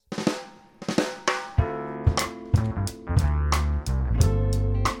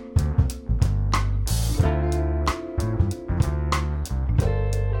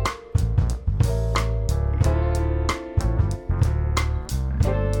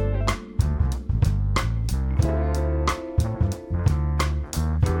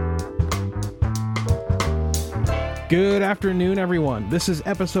Good afternoon, everyone. This is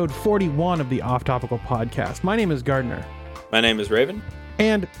episode 41 of the Off Topical Podcast. My name is Gardner. My name is Raven.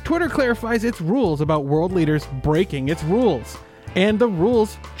 And Twitter clarifies its rules about world leaders breaking its rules. And the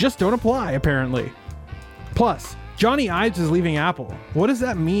rules just don't apply, apparently. Plus, Jony Ives is leaving Apple. What does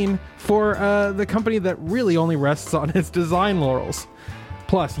that mean for the company that really only rests on its design laurels?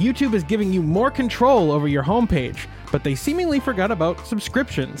 Plus, YouTube is giving you more control over your homepage, but they seemingly forgot about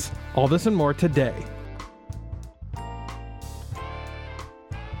subscriptions. All this and more today.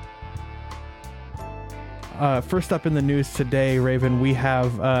 First up in the news today, Raven, we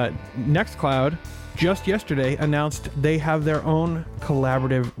have Nextcloud just yesterday announced they have their own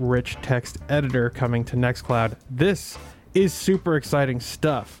collaborative rich text editor coming to Nextcloud. This is super exciting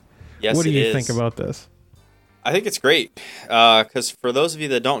stuff. Yes, what do you is. think about this? I think it's great because for those of you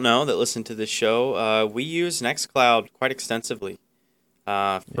that don't know, that listen to this show, we use Nextcloud quite extensively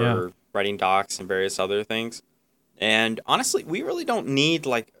for writing docs and various other things. And honestly, we really don't need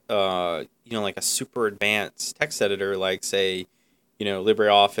like a super advanced text editor like, say,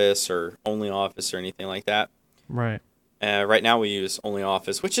 LibreOffice or OnlyOffice or anything like that. Right. Right now we use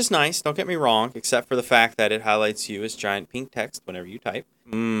OnlyOffice, which is nice, don't get me wrong, except for the fact that it highlights you as giant pink text whenever you type.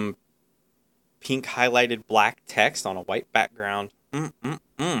 Pink highlighted black text on a white background.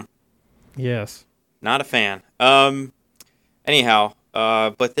 Yes. Not a fan. Anyhow,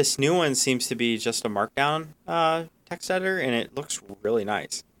 but this new one seems to be just a markdown text editor, and it looks really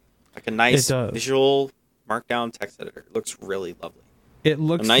nice. Like a nice visual markdown text editor. It looks really lovely. It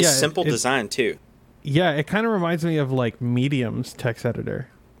looks a nice, simple design too. Yeah, it kind of reminds me of like Medium's text editor.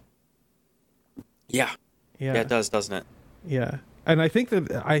 Yeah, it does, doesn't it? Yeah. And I think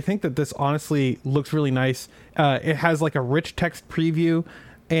that this honestly looks really nice. It has like a rich text preview,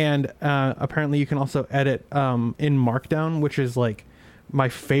 and apparently you can also edit in Markdown, which is like my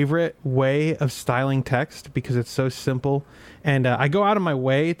favorite way of styling text because it's so simple. And I go out of my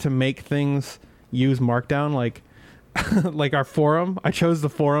way to make things use Markdown, like like our forum. I chose the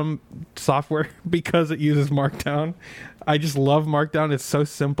forum software because it uses Markdown. I just love Markdown. It's so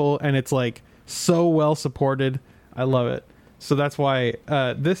simple and it's like so well supported. I love it. So that's why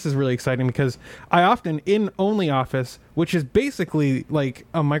this is really exciting, because I often in OnlyOffice, which is basically like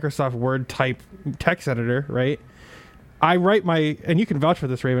a Microsoft Word type text editor, right? I write and you can vouch for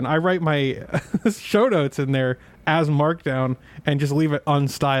this, Raven, I write my show notes in there as Markdown and just leave it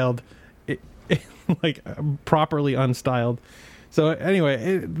unstyled, like properly unstyled. So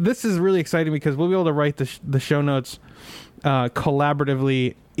anyway, this is really exciting because we'll be able to write the show notes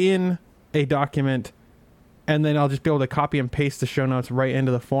collaboratively in a document, and then I'll just be able to copy and paste the show notes right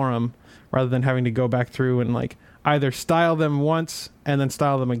into the forum rather than having to go back through and like either style them once and then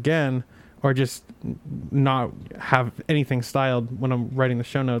style them again, or just not have anything styled when I'm writing the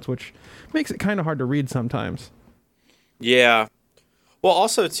show notes, which makes it kind of hard to read sometimes. Yeah. Well,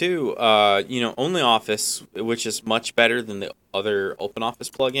 also, too, OnlyOffice, which is much better than the other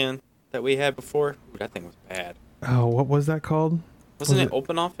OpenOffice plugin that we had before. Ooh, that thing was bad. Oh, what was that called? Wasn't it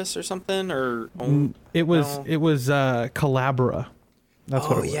OpenOffice or something? It was Collabora. That's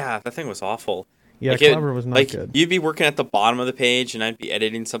what it was. Yeah, that thing was awful. Yeah, Collabora was not good. You'd be working at the bottom of the page, and I'd be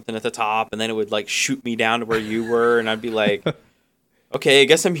editing something at the top, and then it would like shoot me down to where you were, and I'd be like, okay, I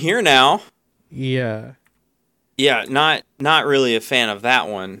guess I'm here now. Yeah. Yeah, not really a fan of that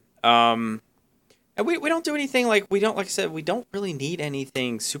one. And we don't do anything like I said, we don't really need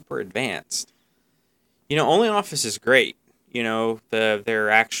anything super advanced. OnlyOffice is great. Their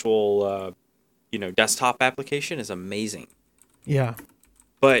actual desktop application is amazing. Yeah.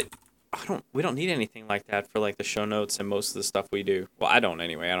 But we don't need anything like that for like the show notes and most of the stuff we do. Well, I don't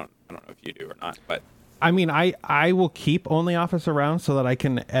anyway. I don't know if you do or not, but I mean, I will keep OnlyOffice around so that I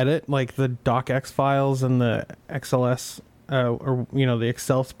can edit like the docx files and the XLS or the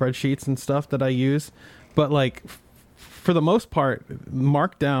Excel spreadsheets and stuff that I use. But like for the most part,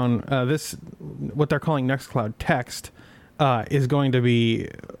 Markdown, this what they're calling Nextcloud text is going to be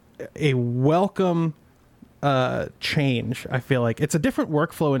a welcome change. I feel like it's a different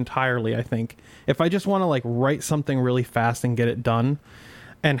workflow entirely. I think if I just want to like write something really fast and get it done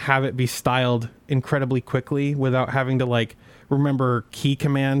and have it be styled incredibly quickly without having to like remember key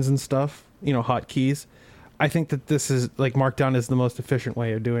commands and stuff, hotkeys, I think that this is like Markdown is the most efficient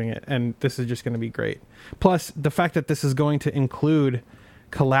way of doing it, and this is just going to be great. Plus the fact that this is going to include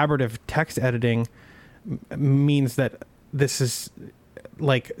collaborative text editing means that this is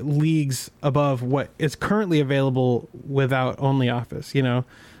like leagues above what is currently available without OnlyOffice.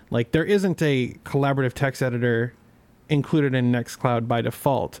 Like there isn't a collaborative text editor included in Nextcloud by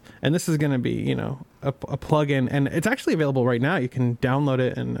default, and this is going to be a plugin, and it's actually available right now. You can download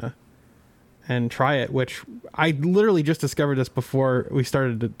it and try it, which I literally just discovered this before we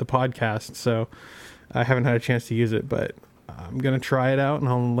started the podcast, so I haven't had a chance to use it, but I'm going to try it out and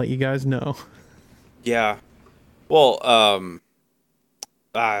I'll let you guys know. Yeah. Well,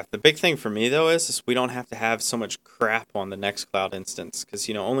 the big thing for me, though, is we don't have to have so much crap on the Nextcloud instance, because,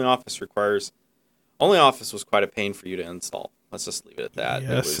 OnlyOffice was quite a pain for you to install. Let's just leave it at that.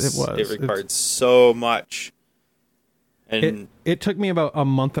 Yes, it was. It required so much. And it took me about a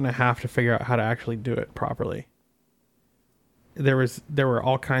month and a half to figure out how to actually do it properly. There were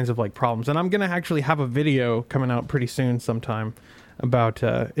all kinds of like problems, and I'm gonna actually have a video coming out pretty soon sometime about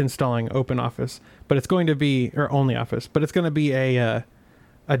installing OpenOffice, but it's going to be OnlyOffice, but it's going to be a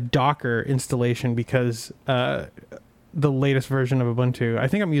Docker installation because the latest version of Ubuntu, I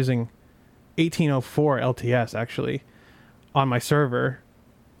think I'm using 1804 LTS actually on my server.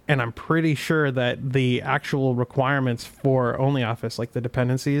 And I'm pretty sure that the actual requirements for OnlyOffice, like the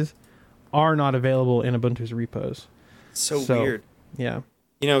dependencies, are not available in Ubuntu's repos. So weird. Yeah.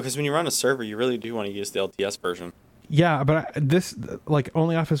 Because when you run a server, you really do want to use the LTS version. Yeah, but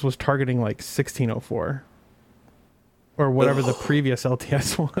OnlyOffice was targeting like 1604 or whatever the previous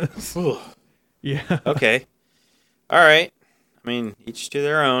LTS was. Yeah. Okay. All right. I mean, each to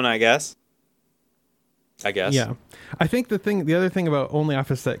their own, I guess. Yeah. I think the other thing about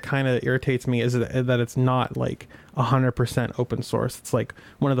OnlyOffice that kind of irritates me is that it's not like 100% open source. It's like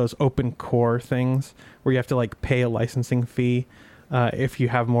one of those open core things where you have to like pay a licensing fee if you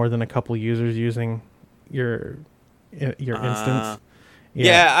have more than a couple users using your instance.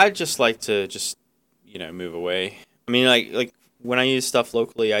 Yeah, I'd just like to move away. I mean, like when I use stuff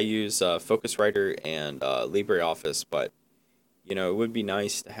locally, I use Focusrite and LibreOffice, but it would be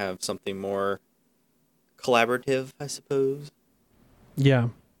nice to have something more collaborative, I suppose. Yeah,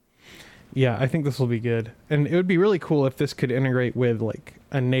 I think this will be good, and it would be really cool if this could integrate with like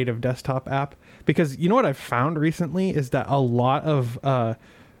a native desktop app, because what I've found recently is that a lot of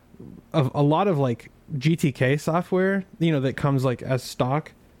like GTK software, that comes like as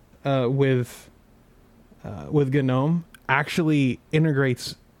stock with GNOME actually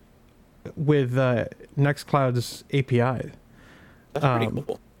integrates with Nextcloud's API. That's pretty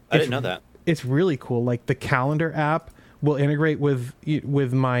cool. I didn't know that. It's really cool. Like the calendar app will integrate with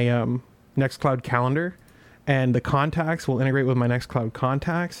my Nextcloud calendar, and the contacts will integrate with my Nextcloud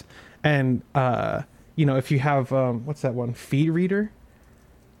contacts. And if you have what's that one, Feed Reader,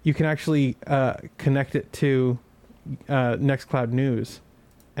 you can actually connect it to Nextcloud News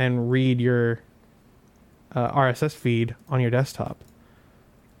and read your RSS feed on your desktop.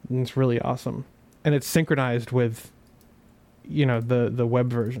 And it's really awesome, and it's synchronized with the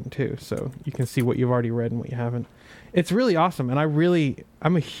web version too, so you can see what you've already read and what you haven't. It's really awesome, and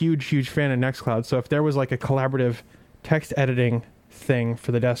I'm a huge fan of Nextcloud, so if there was like a collaborative text editing thing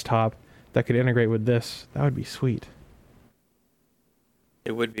for the desktop that could integrate with this, that would be sweet.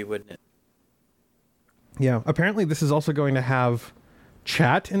 It would be, wouldn't it? Yeah, apparently this is also going to have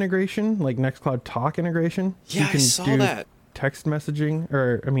chat integration, like Nextcloud Talk integration. Yeah, you can I saw that. Text messaging,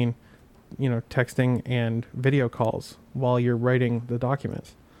 texting and video calls while you're writing the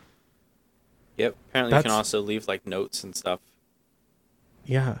documents. Yep. Apparently you can also leave like notes and stuff.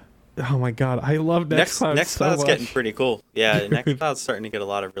 Yeah. Oh my God. I love Nextcloud. Nextcloud's getting pretty cool. Yeah. Nextcloud's starting to get a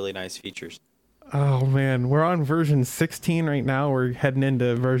lot of really nice features. Oh man. We're on version 16 right now. We're heading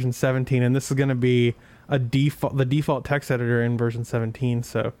into version 17, and this is going to be the default text editor in version 17.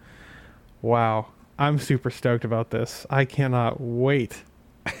 So wow. I'm super stoked about this. I cannot wait.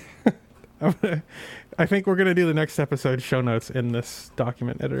 I think we're going to do the next episode show notes in this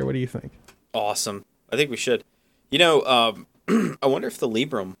document editor. What do you think? Awesome. I think we should. I wonder if the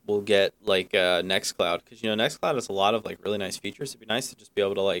Librem will get like Nextcloud, because Nextcloud has a lot of like really nice features. It'd be nice to just be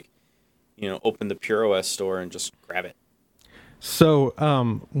able to like, open the Pure OS store and just grab it. So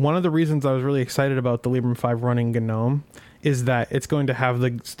one of the reasons I was really excited about the Librem 5 running GNOME is that it's going to have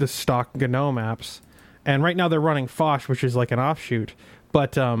the stock GNOME apps, and right now they're running Phosh, which is like an offshoot.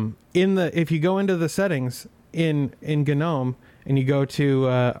 But if you go into the settings in GNOME and you go to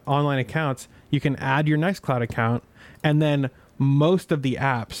online accounts, you can add your Nextcloud account, and then most of the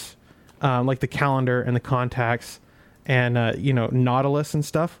apps, like the calendar and the contacts and Nautilus and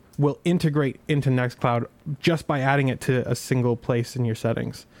stuff, will integrate into Nextcloud just by adding it to a single place in your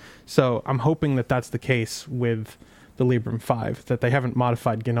settings. So I'm hoping that that's the case with the Librem 5, that they haven't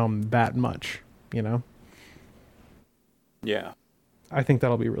modified GNOME that much, Yeah. I think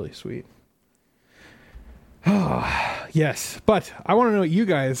that'll be really sweet. Yes, but I want to know what you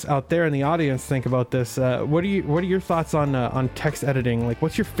guys out there in the audience think about this. What are your thoughts on text editing? Like,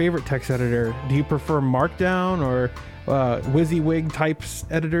 what's your favorite text editor? Do you prefer Markdown or WYSIWYG types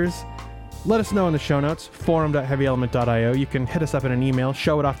editors? let us know in the show notes, forum.heavyelement.io. You can hit us up in an email,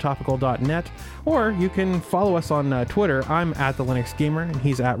 show@offtopical.net, or you can follow us on Twitter. I'm at the Linux Gamer, and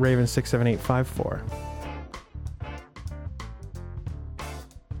he's at Raven67854.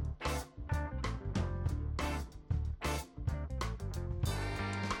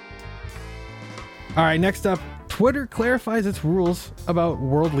 All right, next up, Twitter clarifies its rules about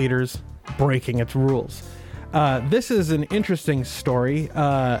world leaders breaking its rules. This is an interesting story.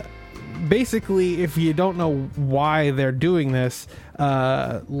 Basically, if you don't know why they're doing this,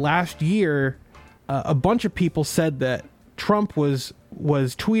 last year, a bunch of people said that Trump was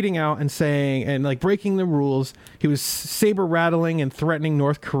tweeting out and saying, and like breaking the rules. He was saber rattling and threatening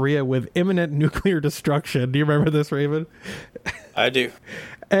North Korea with imminent nuclear destruction. Do you remember this, Raven? I do.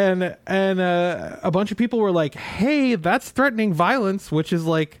 And a bunch of people were like, hey, that's threatening violence, which is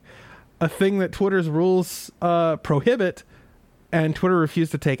like a thing that Twitter's rules prohibit, and Twitter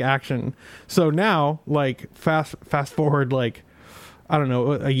refused to take action. So now, like, fast forward, like, I don't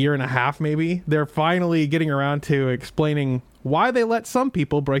know, a year and a half maybe, they're finally getting around to explaining why they let some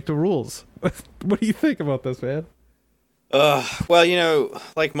people break the rules. What do you think about this, man? Well, you know,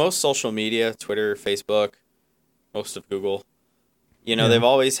 like most social media, Twitter, Facebook, most of Google, you know, they've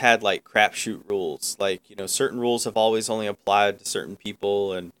always had like crapshoot rules. Like, you know, certain rules have always only applied to certain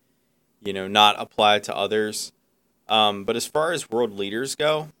people and, you know, not applied to others. But as far as world leaders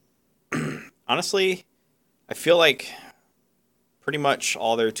go, honestly, I feel like pretty much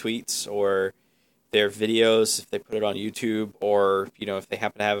all their tweets or their videos, if they put it on YouTube or, you know, if they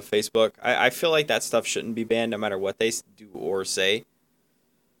happen to have a Facebook, I feel like that stuff shouldn't be banned no matter what they do or say.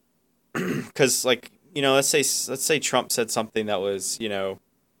 Because, like, you know, let's say Trump said something that was, you know,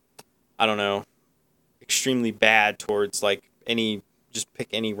 I don't know, extremely bad towards like just pick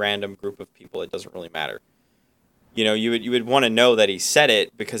any random group of people. It doesn't really matter. You know, you would want to know that he said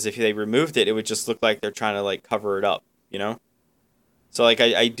it, because if they removed it, it would just look like they're trying to like cover it up, you know? So like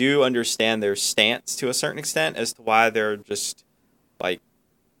I do understand their stance to a certain extent as to why they're just like,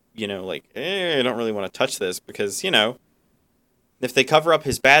 you know, like, I don't really want to touch this, because, you know, if they cover up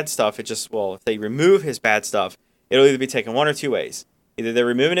his bad stuff, if they remove his bad stuff, it'll either be taken one or two ways. Either they're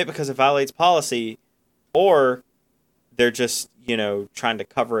removing it because it violates policy, or they're just, you know, trying to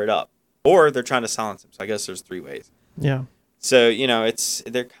cover it up, or they're trying to silence him. So I guess there's three ways. Yeah. So, you know,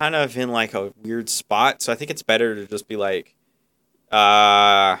 they're kind of in like a weird spot. So I think it's better to just be like,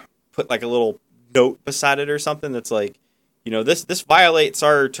 put like a little note beside it or something that's like, you know, this violates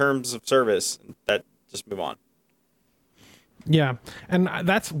our terms of service. That just move on. Yeah, and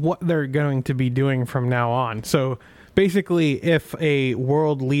that's what they're going to be doing from now on. So basically, if a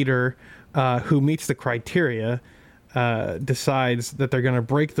world leader who meets the criteria decides that they're going to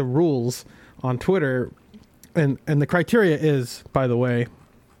break the rules on Twitter, and the criteria is, by the way,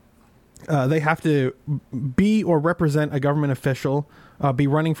 they have to be or represent a government official, be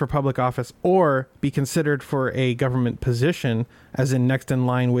running for public office, or be considered for a government position, as in next in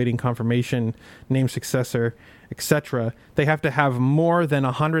line, waiting confirmation, named successor, etc. They have to have more than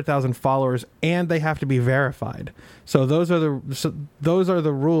 100,000 followers, and they have to be verified. So those are the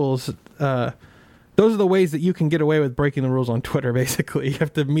rules. Those are the ways that you can get away with breaking the rules on Twitter. Basically, you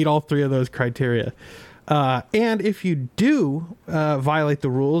have to meet all three of those criteria. And if you do violate the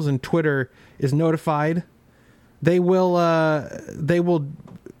rules and Twitter is notified, they will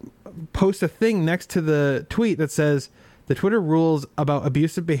post a thing next to the tweet that says, the Twitter rules about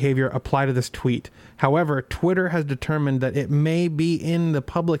abusive behavior apply to this tweet. However, Twitter has determined that it may be in the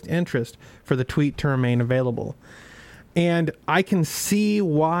public interest for the tweet to remain available. And I can see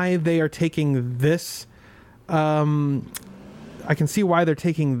why they are taking this.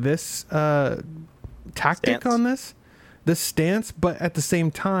 Tactic on this stance, but at the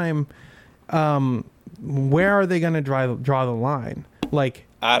same time, where are they going to draw the line? Like,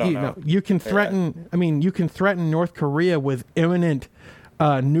 I don't know. You can threaten. I mean, you can threaten North Korea with imminent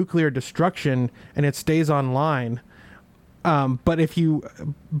nuclear destruction, and it stays online. And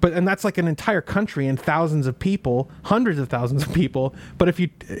that's like an entire country and thousands of people, hundreds of thousands of people. But if you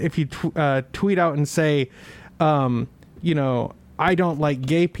tweet out and say, you know, I don't like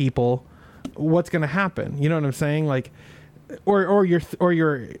gay people, what's going to happen? You know what I'm saying? Like, or you're,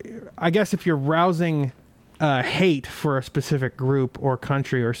 I guess if you're rousing hate for a specific group or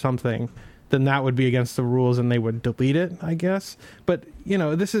country or something, then that would be against the rules and they would delete it, I guess. But, you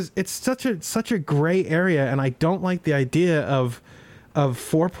know, it's such a gray area, and I don't like the idea of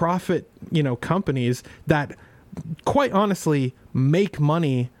for-profit, you know, companies that quite honestly make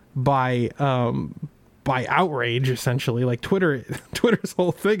money by outrage, essentially. Like Twitter's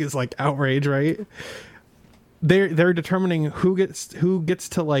whole thing is like outrage, right? they're determining who gets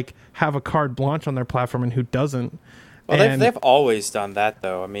to like have a carte blanche on their platform and who doesn't. Well, they've always done that,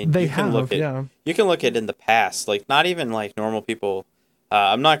 though. I mean, they you can have, look at yeah. you can look at in the past, like not even like normal people.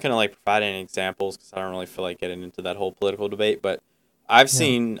 I'm not gonna like provide any examples because I don't really feel like getting into that whole political debate. But I've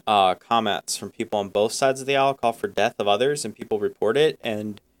seen comments from people on both sides of the aisle call for death of others, and people report it,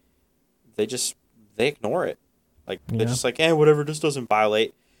 and they ignore it. Like they're just like, whatever, this doesn't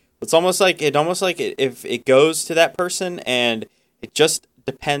violate. It's almost like if it goes to that person, and it just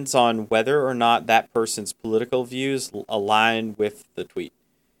depends on whether or not that person's political views align with the tweet.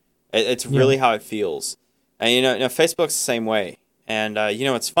 It's really how it feels. And, Facebook's the same way. And,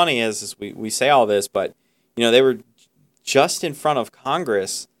 what's funny is we say all this, but, they were just in front of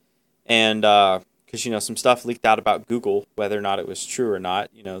Congress, and because, some stuff leaked out about Google, whether or not it was true or not.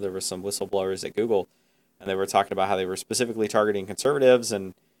 There were some whistleblowers at Google, and they were talking about how they were specifically targeting conservatives,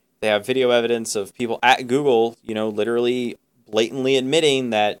 and they have video evidence of people at Google, literally blatantly admitting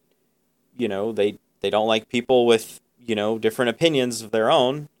that, they don't like people with, different opinions of their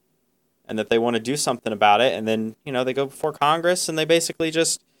own, and that they want to do something about it. And then, they go before Congress and they basically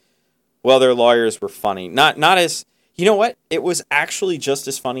just, their lawyers were funny. Not as, you know what? It was actually just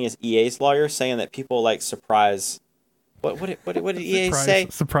as funny as EA's lawyer saying that people like surprise. What did EA say?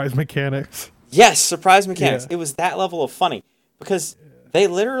 Surprise mechanics. Yes, surprise mechanics. Yeah. It was that level of funny because they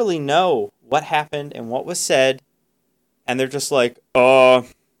literally know what happened and what was said. And they're just like, yeah.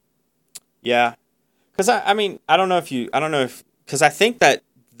 Because I don't know because I think that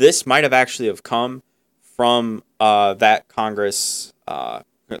this might have actually have come from that Congress, the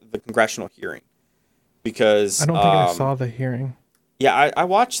congressional hearing. Because I don't think I saw the hearing. Yeah, I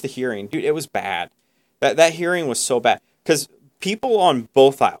watched the hearing. Dude, it was bad. That hearing was so bad. Because people on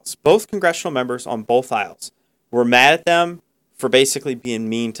both aisles, both congressional members on both aisles, were mad at them for basically being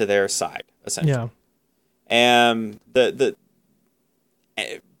mean to their side, essentially. Yeah. And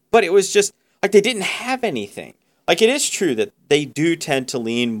but it was just like they didn't have anything. Like, it is true that they do tend to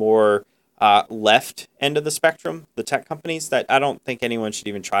lean more left end of the spectrum, the tech companies. That I don't think anyone should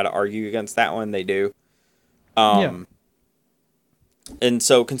even try to argue against that one. They do. And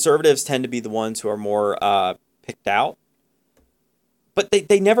so conservatives tend to be the ones who are more picked out. But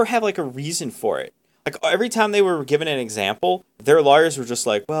they never have like a reason for it. Like, every time they were given an example, their lawyers were just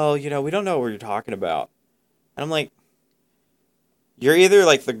like, well, we don't know what you're talking about. And I'm like, you're either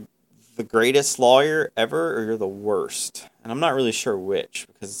like the greatest lawyer ever or you're the worst. And I'm not really sure which,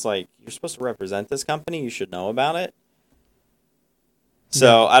 because it's like, you're supposed to represent this company. You should know about it.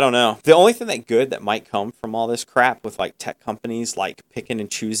 So, I don't know. The only thing that might come from all this crap with like tech companies like picking and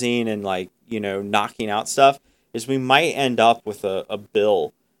choosing and like, knocking out stuff is we might end up with a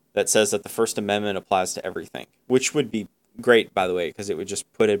bill that says that the First Amendment applies to everything, which would be great, by the way, because it would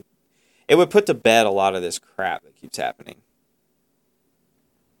just put to bed a lot of this crap that keeps happening.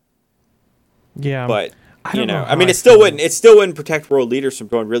 Yeah, but it still wouldn't protect world leaders from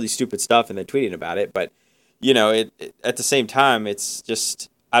doing really stupid stuff and then tweeting about it. But it at the same time, it's just,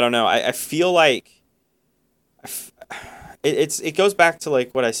 I don't know. I feel like it goes back to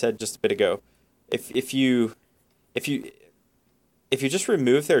like what I said just a bit ago. If you just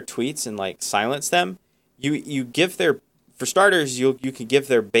remove their tweets and like silence them, you give for starters, you can give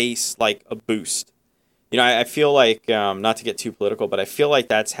their base like a boost. I feel like, not to get too political, but I feel like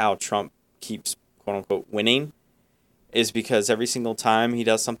that's how Trump keeps quote unquote winning, is because every single time he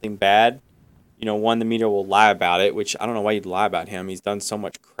does something bad, the media will lie about it, which I don't know why you'd lie about him. He's done so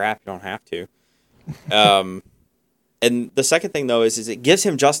much crap, you don't have to. And the second thing though is it gives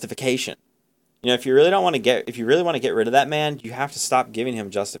him justification. If you really want to get rid of that man, you have to stop giving him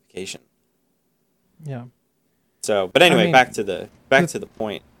justification. Yeah. So, but anyway, back to the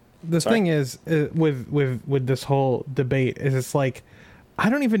point. The thing is, with this whole debate is it's like, I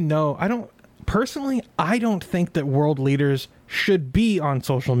don't even know. I don't think that world leaders should be on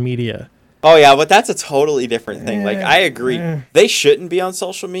social media. Oh yeah, but that's a totally different thing. Like, I agree. They shouldn't be on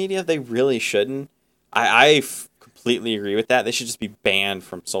social media. They really shouldn't. I completely agree with that. They should just be banned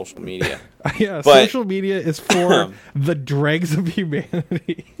from social media. Yeah, social media is for the dregs of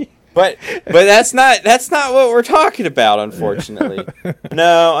humanity. But that's not what we're talking about, unfortunately.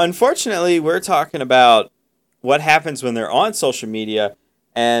 No, unfortunately, we're talking about what happens when they're on social media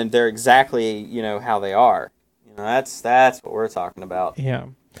and they're exactly, how they are. That's what we're talking about. Yeah.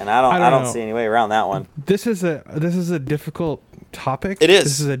 And I don't see any way around that one. This is a difficult topic. It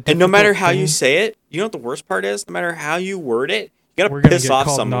is. And no matter how you say it, what the worst part is? No matter how you word it, you got to piss off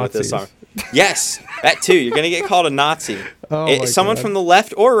someone with this song. Yes, that too. You're going to get called a Nazi. Someone from the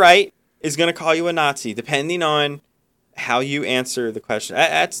left or right is going to call you a Nazi, depending on how you answer the question.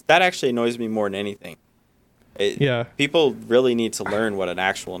 That actually annoys me more than anything. Yeah. People really need to learn what an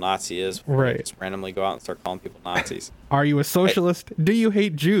actual Nazi is before they Right. just randomly go out and start calling people Nazis. Are you a socialist? Do you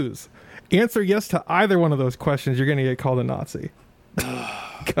hate Jews? Answer yes to either one of those questions. You're going to get called a Nazi.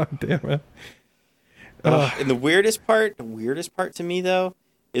 God damn it. And the weirdest part to me, though,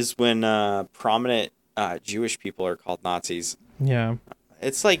 is when prominent Jewish people are called Nazis. Yeah.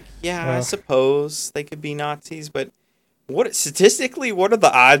 It's like, I suppose they could be Nazis, but statistically, what are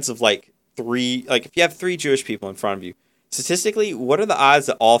the odds of like if you have 3 Jewish people in front of you, statistically, what are the odds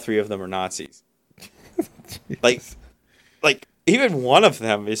that all 3 of them are Nazis? like even one of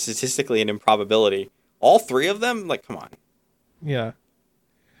them is statistically an improbability. All 3 of them? Like, come on. Yeah.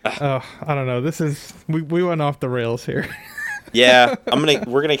 I don't know. We went off the rails here. Yeah,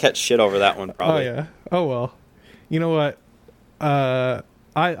 we're gonna catch shit over that one probably. Oh yeah. Oh well. You know what?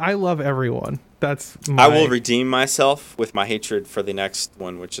 I love everyone. I will redeem myself with my hatred for the next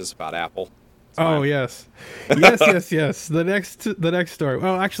one, which is about Apple. Oh yes. yes. The next story.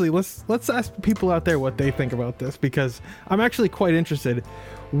 Well, actually, let's ask people out there what they think about this, because I'm actually quite interested.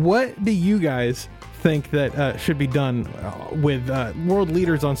 What do you guys think that should be done with world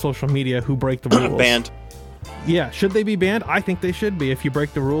leaders on social media who break the rules? Banned. Yeah, should they be banned? I think they should be. If you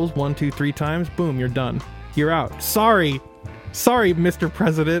break the rules 1, 2, 3 times, boom, you're done. You're out. Sorry, Mr.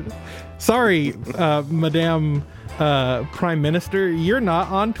 President. Sorry, Madame Prime Minister. You're not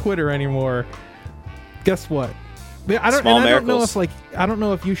on Twitter anymore. Guess what? I don't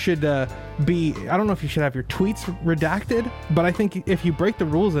know if you should have your tweets redacted, but I think if you break the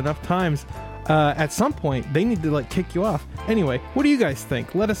rules enough times, at some point they need to kick you off. Anyway, what do you guys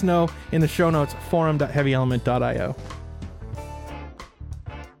think? Let us know in the show notes, forum.heavyelement.io.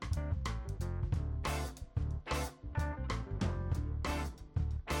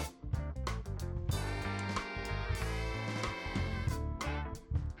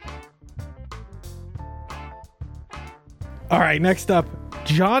 All right, next up,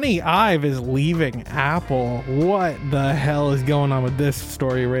 Jony Ives is leaving Apple. What the hell is going on with this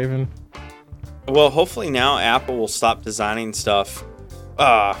story, Raven? Well, hopefully now Apple will stop designing stuff.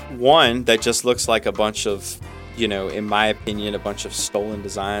 One that just looks like a bunch of, in my opinion, a bunch of stolen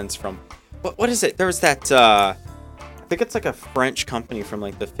designs from. What is it? There was that. I think it's like a French company from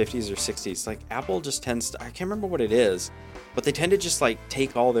like the 50s or 60s. Like Apple just tends to. I can't remember what it is, but they tend to just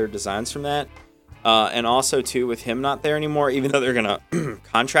take all their designs from that. And also, too, with him not there anymore, even though they're going to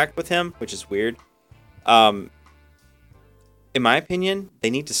contract with him, which is weird. In my opinion, they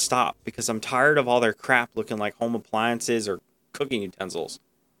need to stop because I'm tired of all their crap looking like home appliances or cooking utensils.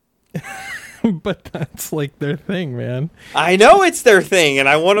 But that's their thing, man. I know it's their thing, and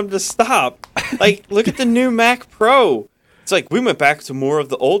I want them to stop. Look at the new Mac Pro. It's we went back to more of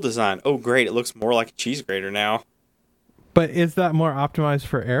the old design. Oh, great. It looks more like a cheese grater now. But is that more optimized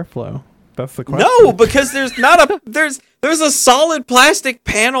for airflow? That's the question. No, because there's there's a solid plastic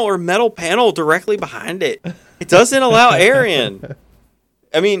panel or metal panel directly behind it. It doesn't allow air in.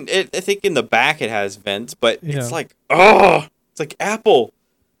 I mean, I think in the back it has vents, but it's it's like Apple.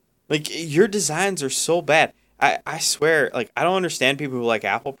 Your designs are so bad. I swear, I don't understand people who like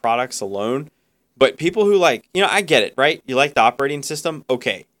Apple products alone, but people who I get it, right? You like the operating system,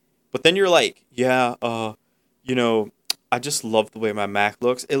 okay. But then you're I just love the way my Mac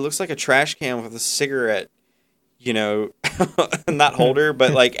looks. It looks like a trash can with a cigarette, not holder,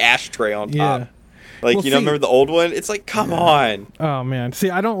 but ashtray on top. Yeah. Remember the old one? It's come on. Oh, man. See,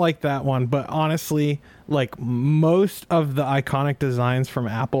 I don't like that one, but honestly, most of the iconic designs from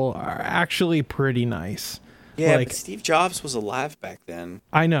Apple are actually pretty nice. Yeah, but Steve Jobs was alive back then.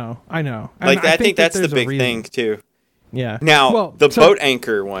 I know. And I think that's the big thing, too. Yeah. Now, boat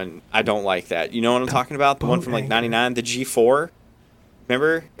anchor one, I don't like that. You know what I'm talking about? The one from 99, the G4.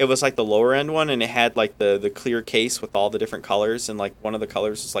 Remember? It was the lower end one, and it had the clear case with all the different colors, and one of the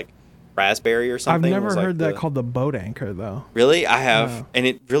colors was raspberry or something. I've never heard that called the boat anchor, though. Really? I have. And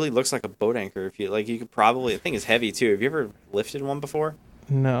it really looks like a boat anchor. If you you could probably. The thing is heavy too. Have you ever lifted one before?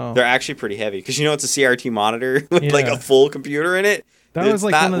 No. They're actually pretty heavy because it's a CRT monitor with a full computer in it. That was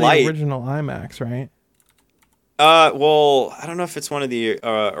one of the original iMacs, right? Well, I don't know if it's one of the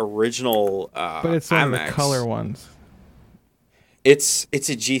original but it's one iMacs. Of the color ones. It's a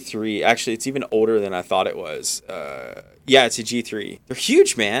G3. Actually, it's even older than I thought it was. Yeah, it's a G3. They're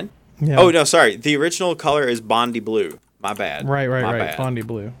huge, man. Yeah. Oh, no, sorry. The original color is Bondi Blue. My bad. Right. Bad. Bondi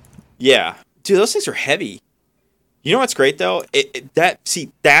Blue. Yeah. Dude, those things are heavy. You know what's great, though?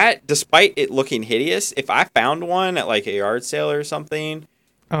 That, despite it looking hideous, if I found one at a yard sale or something,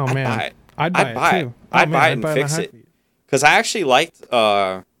 I'd buy it. I'd buy it too. I'd buy it and fix it. Because I actually liked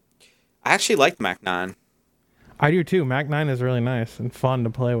Mac 9. I do too. Mac 9 is really nice and fun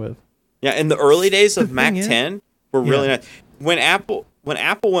to play with. Yeah, in the early days of Mac is, 10 were really nice. When Apple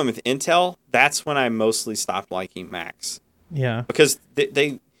went with Intel, that's when I mostly stopped liking Macs. Yeah. Because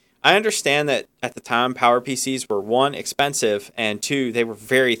I understand that at the time PowerPCs were, one, expensive, and two, they were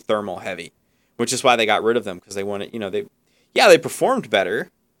very thermal heavy, which is why they got rid of them, because they wanted, they performed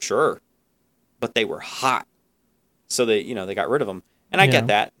better, sure, but they were hot. So they got rid of them. And I get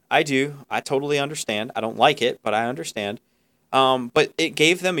that. I do. I totally understand. I don't like it, but I understand. But it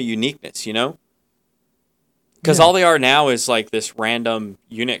gave them a uniqueness, Because all they are now is like this random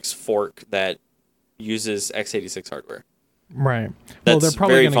Unix fork that uses x86 hardware. Right. That's they're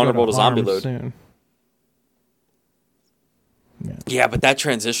probably very gonna vulnerable go to zombie ARM load. soon. Yeah, but that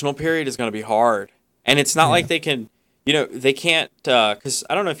transitional period is going to be hard. And it's not like they can, they can't, because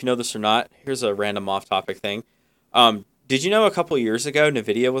I don't know if you know this or not. Here's a random off-topic thing. Did you know a couple years ago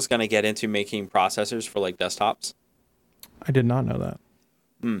NVIDIA was going to get into making processors for like desktops? I did not know that.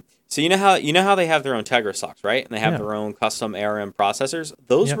 So you know how they have their own Tegra socks, right? And they have their own custom ARM processors.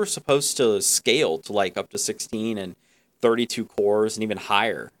 Those were supposed to scale to like up to 16 and 32 cores and even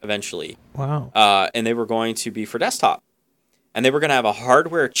higher eventually. Wow. And they were going to be for desktop. And they were going to have a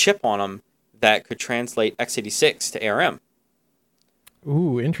hardware chip on them that could translate x86 to ARM.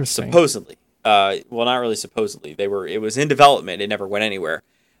 Ooh, interesting. Supposedly. Well, not really supposedly. It was in development. It never went anywhere.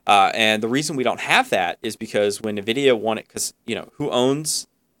 And the reason we don't have that is because when NVIDIA wanted, because, who owns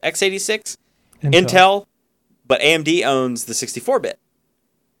x86? Intel, but AMD owns the 64-bit.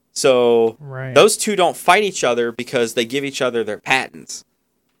 So those two don't fight each other because they give each other their patents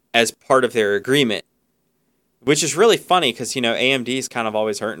as part of their agreement, which is really funny because, AMD is kind of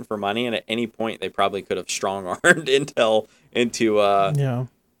always hurting for money, and at any point they probably could have strong-armed Intel into...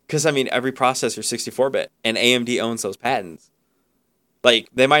 Because, every processor is 64-bit, and AMD owns those patents. Like,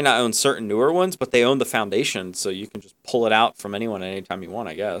 they might not own certain newer ones, but they own the foundation, so you can just pull it out from anyone anytime you want,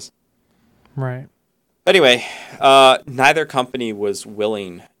 I guess. Right. Anyway, neither company was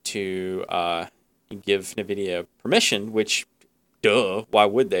willing to give NVIDIA permission, which, duh, why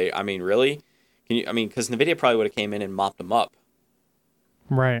would they? Really? Because NVIDIA probably would have came in and mopped them up.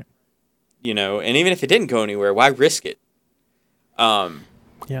 Right. And even if it didn't go anywhere, why risk it?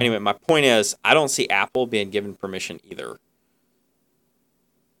 Anyway, my point is, I don't see Apple being given permission either.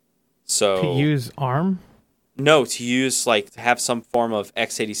 So to use ARM? No, to use to have some form of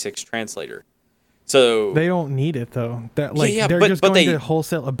x86 translator. So they don't need it though. They're just going to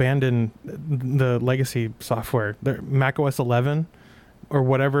wholesale abandon the legacy software. Their Mac OS 11 or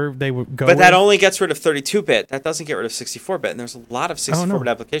whatever they would go. But that only gets rid of 32-bit. That doesn't get rid of 64-bit. And there's a lot of 64-bit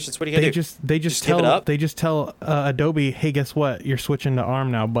applications. What are you gonna do? They just tell Adobe, hey, guess what? You're switching to ARM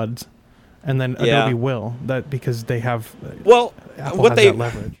now, buds. And then Adobe will because they have Apple has that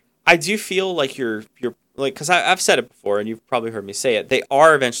leverage. I do feel like you're like, because I've said it before, and you've probably heard me say it. They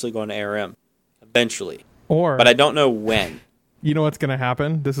are eventually going to ARM, but I don't know when. You know what's going to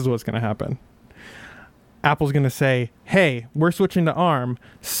happen? This is what's going to happen. Apple's going to say, "Hey, we're switching to ARM,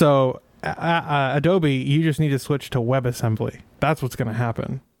 so Adobe, you just need to switch to WebAssembly." That's what's going to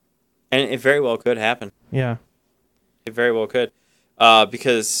happen, and it very well could happen. Yeah, it very well could,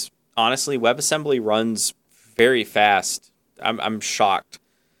 because honestly, WebAssembly runs very fast. I'm shocked.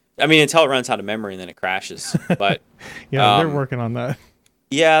 Until it runs out of memory and then it crashes. But they're working on that.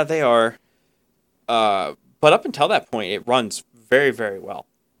 Yeah, they are. But up until that point, it runs very, very well.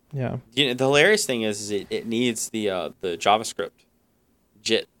 Yeah. The hilarious thing is it needs the JavaScript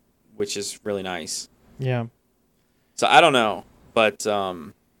JIT, which is really nice. Yeah. So I don't know, but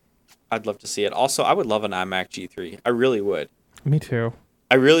I'd love to see it. Also, I would love an iMac G3. I really would. Me too.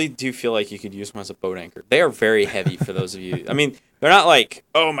 I really do feel like you could use them as a boat anchor. They are very heavy for those of you. They're not like,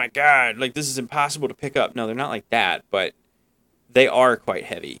 oh my God, like this is impossible to pick up. No, they're not like that, but they are quite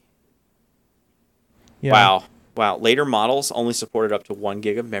heavy. Yeah. Wow. Later models only supported up to 1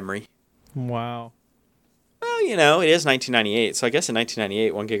 gig of memory. Wow. Well, it is 1998, so I guess in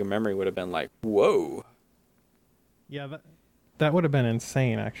 1998, 1 gig of memory would have been like, whoa. Yeah, that would have been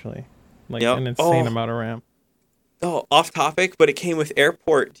insane, actually. An insane amount of RAM. Oh, off topic, but it came with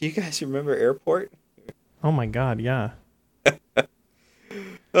Airport. Do you guys remember Airport? Oh my God, yeah.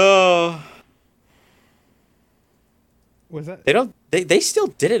 Oh. Was that? They still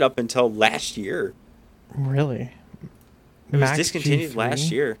did it up until last year. Really? It was discontinued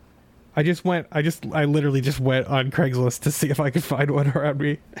last year. I literally just went on Craigslist to see if I could find one around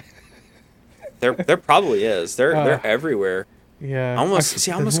me. There probably is. They're everywhere. Yeah. I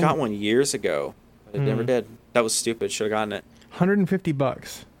almost got one years ago. But I never did. That was stupid. Should have gotten it.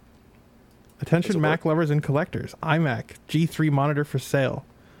 $150. Attention Mac lovers and collectors. iMac G3 monitor for sale.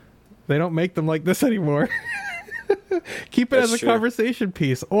 They don't make them like this anymore. Keep it That's as a true. conversation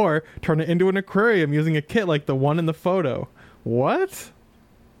piece, or turn it into an aquarium using a kit like the one in the photo. What?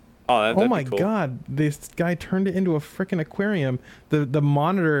 Oh, Oh that'd my be cool. god, this guy turned it into a freaking aquarium. The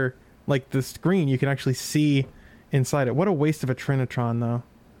monitor, like the screen, you can actually see inside it. What a waste of a Trinitron, though.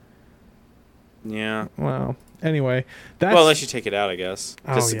 Yeah. Wow. Anyway, that's... Well, unless you take it out, I guess.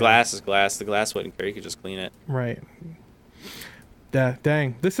 Because Oh, the yeah. glass is glass. The glass wouldn't care. You could just clean it. Right.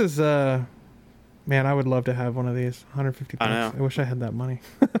 Dang. This is, man, I would love to have one of these. 150 bucks. I know. I wish I had that money.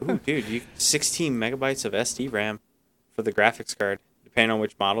 Ooh, dude, 16 megabytes of SD RAM for the graphics card, depending on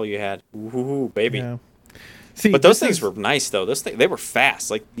which model you had. Ooh, baby. Yeah. See, But those this things is- were nice, though. They were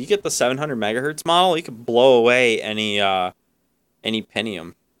fast. Like, you get the 700 megahertz model, you could blow away any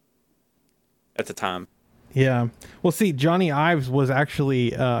Pentium at the time. Yeah. Well, see, Jony Ives was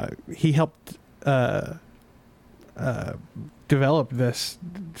actually he helped develop this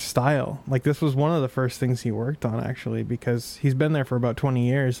style. Like, this was one of the first things he worked on, actually, because he's been there for about 20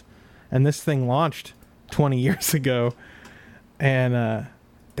 years, and this thing launched 20 years ago. And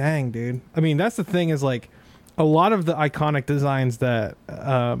dang, dude. I mean, that's the thing, is like a lot of the iconic designs that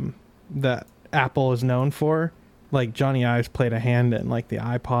that Apple is known for, like Jony Ives played a hand in, like the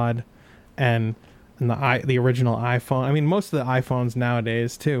iPod and the original iPhone. I mean, most of the iPhones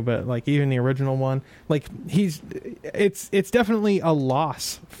nowadays too, but like even the original one, like it's definitely a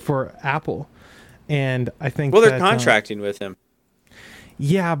loss for Apple. And I think, Well, they're that, contracting with him.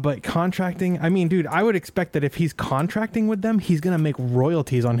 yeah, but contracting, I mean, dude, I would expect that if he's contracting with them, he's going to make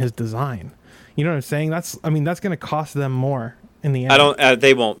royalties on his design. You know what I'm saying? That's going to cost them more in the end. I don't.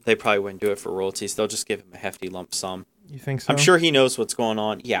 They won't. They probably wouldn't do it for royalties. They'll just give him a hefty lump sum. You think so? I'm sure he knows what's going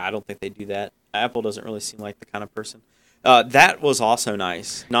on. Yeah, I don't think they do that. Apple doesn't really seem like the kind of person. That was also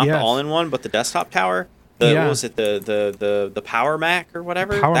nice. Not the Yes. all-in-one, but the desktop tower. What was it? The Power Mac or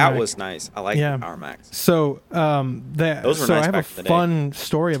whatever? Power that Mac. was nice. I like Yeah. the Power Macs. So, Those were so nice I have a back in the day. fun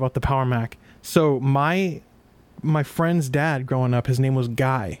story about the Power Mac. So my friend's dad growing up, his name was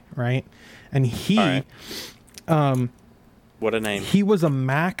Guy, right? And he, All right. What a name. he was a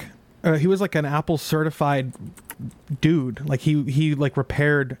Mac. He was like an Apple certified dude. Like he like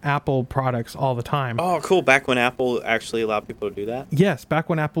repaired Apple products all the time. Oh, cool. Back when Apple actually allowed people to do that? Yes, back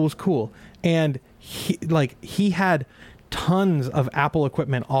when Apple was cool. And he had tons of Apple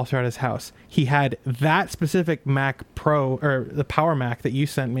equipment all throughout his house. He had that specific Mac Pro, or the Power Mac that you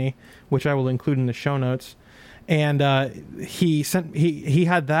sent me, which I will include in the show notes. And he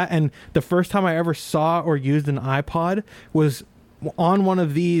had that, and the first time I ever saw or used an iPod was on one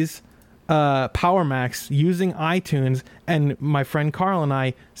of these Power Macs using iTunes, and my friend Carl and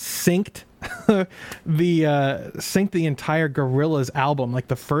I synced the entire Gorillaz album, like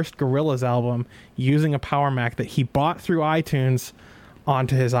the first Gorillaz album, using a Power Mac that he bought through iTunes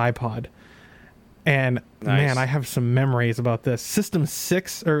onto his iPod. And Nice. man, I have some memories about this. System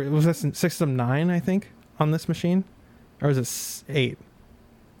 6, or was this System 9, I think, on this machine? Or was it 8?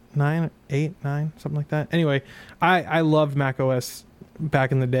 9, 8, 9, something like that. Anyway, I loved Mac OS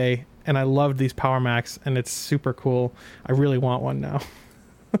back in the day, and I loved these Power Macs, and it's super cool. I really want one now.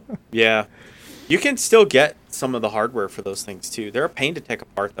 Yeah. You can still get some of the hardware for those things, too. They're a pain to take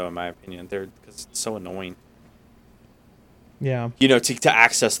apart, though, in my opinion. Because it's so annoying. Yeah. You know, to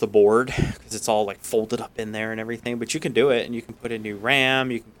access the board, because it's all like folded up in there and everything. But you can do it, and you can put in new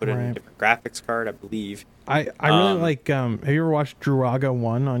RAM. You can put in a Right. different graphics card, I believe. I really like, have you ever watched Duraga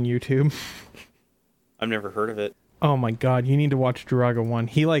 1 on YouTube? I've never heard of it. Oh my god, you need to watch Duraga 1.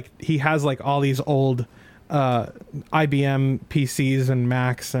 He has like all these old IBM PCs and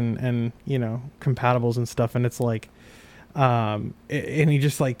Macs and you know, compatibles and stuff, and it's like and he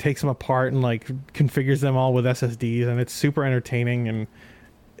just like takes them apart and like configures them all with SSDs, and it's super entertaining, and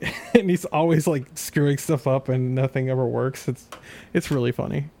and he's always like screwing stuff up and nothing ever works. It's really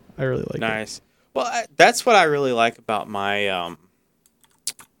funny. I really like it. Nice. Well, that's what I really like about my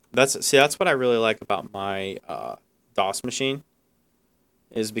that's what I really like about my DOS machine,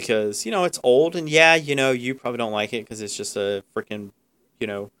 is because, you know, it's old, and yeah, you know, you probably don't like it because it's just a freaking, you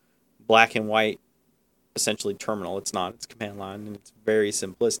know, black and white essentially terminal. It's not. It's command line, and it's very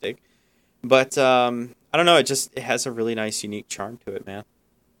simplistic. But I don't know. It has a really nice, unique charm to it, man.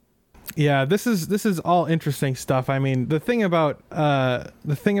 Yeah, this is all interesting stuff. I mean, the thing about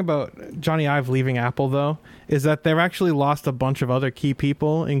Jony Ive leaving Apple, though, is that they've actually lost a bunch of other key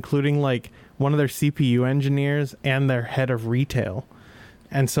people, including like one of their CPU engineers and their head of retail.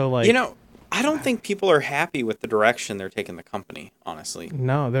 And so, like, You know, I don't think people are happy with the direction they're taking the company, honestly.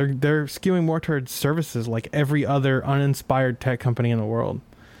 no, they're skewing more towards services, like every other uninspired tech company in the world,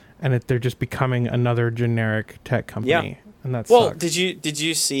 and they're just becoming another generic tech company. Yeah. And that Well, sucks. did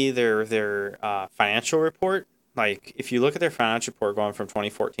you see their financial report? like if you look at their financial report going from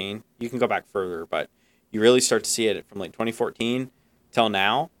 2014, you can go back further, but you really start to see it from like 2014 till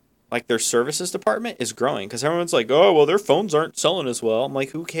now. Like their services department is growing because everyone's like, oh, well, their phones aren't selling as well. I'm like,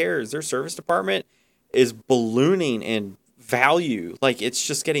 who cares? Their service department is ballooning in value. Like it's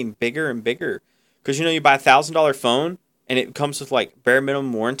just getting bigger and bigger because you buy $1,000 phone and it comes with like bare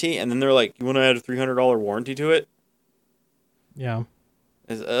minimum warranty, and then they're like, you want to add a $300 warranty to it? Yeah.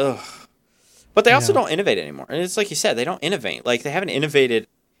 Ugh. But they also don't innovate anymore. And it's like you said, they don't innovate. Like they haven't innovated.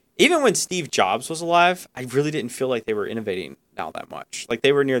 Even when Steve Jobs was alive, I really didn't feel like they were innovating now that much. Like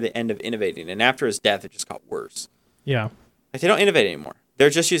they were near the end of innovating. And after his death, it just got worse. Yeah. Like they don't innovate anymore. They're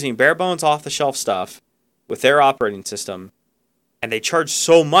just using bare bones off the shelf stuff with their operating system. And they charge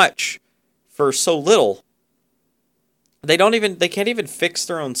so much for so little. They can't even fix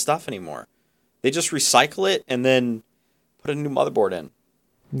their own stuff anymore. They just recycle it and then put a new motherboard in.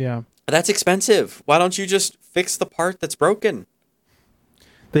 Yeah. That's expensive. Why don't you just fix the part that's broken?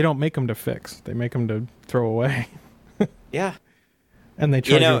 They don't make them to fix. They make them to throw away. Yeah. And they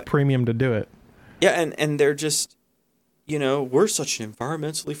charge you a premium to do it. Yeah, and they're just, we're such an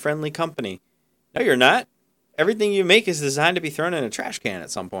environmentally friendly company. No, you're not. Everything you make is designed to be thrown in a trash can at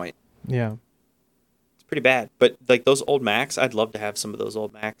some point. Yeah. It's pretty bad. But like those old Macs, I'd love to have some of those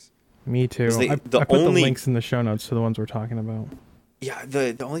old Macs. Me too. I put the links in the show notes to the ones we're talking about. Yeah,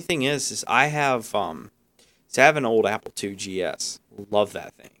 the only thing is I have an old Apple II GS. Love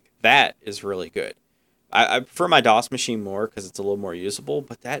that thing. That is really good. I prefer my DOS machine more because it's a little more usable.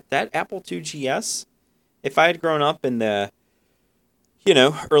 But that Apple II GS, if I had grown up in the,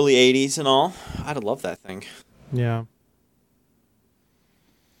 early 80s and all, I'd have loved that thing. Yeah.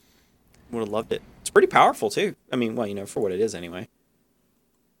 Would have loved it. It's pretty powerful, too. I mean, well, for what it is anyway.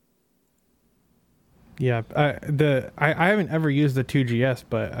 Yeah, I haven't ever used the 2GS,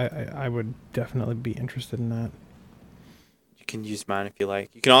 but I would definitely be interested in that. You can use mine if you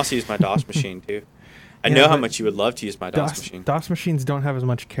like. You can also use my DOS machine, too. I know how much you would love to use my DOS machine. DOS machines don't have as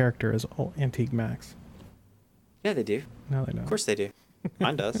much character as old antique Macs. Yeah, they do. No, they don't. Of course they do.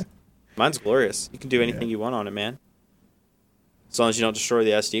 Mine does. Mine's glorious. You can do anything you want on it, man. As long as you don't destroy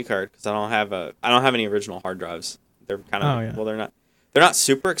the SD card, because I don't have any original hard drives. They're kind of they're not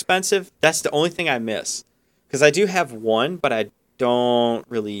super expensive. That's the only thing I miss, because I do have one, but I don't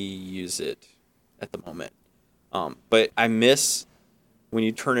really use it at the moment. But I miss when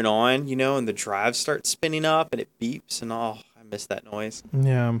you turn it on, and the drive starts spinning up and it beeps, and I miss that noise.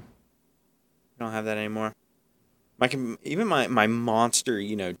 Yeah. I don't have that anymore. Even my monster,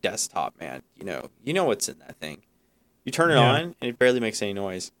 desktop, man. You know what's in that thing. You turn it on and it barely makes any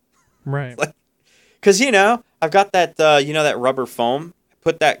noise. Right. Because I've got that that rubber foam. I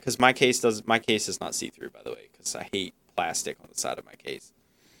put that because my case is not see-through, by the way, because I hate plastic on the side of my case.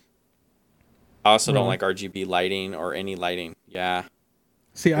 I also don't like RGB lighting or any lighting. Yeah.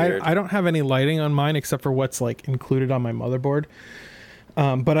 See, I don't have any lighting on mine except for what's like included on my motherboard.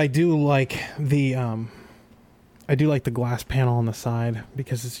 But I do like the glass panel on the side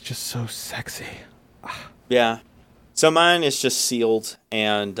because it's just so sexy. Yeah. So mine is just sealed,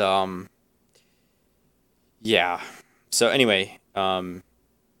 and yeah. So anyway, I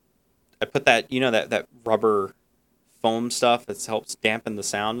put that that rubber foam stuff that helps dampen the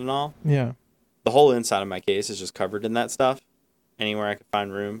sound and all. Yeah. The whole inside of my case is just covered in that stuff. Anywhere I can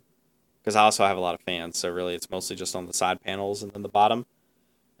find room, because I also have a lot of fans, so really it's mostly just on the side panels and then the bottom,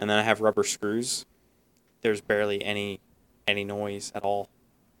 and then I have rubber screws. There's barely any noise at all.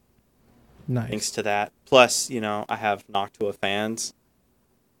 Nice. Thanks to that. Plus, I have Noctua fans,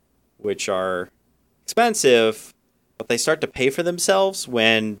 which are expensive, but they start to pay for themselves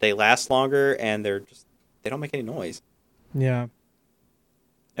when they last longer and they don't make any noise. Yeah.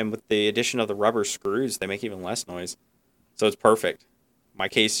 And with the addition of the rubber screws, they make even less noise. So it's perfect. My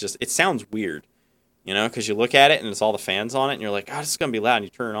case it sounds weird, because you look at it and it's all the fans on it and you're like, this is going to be loud. And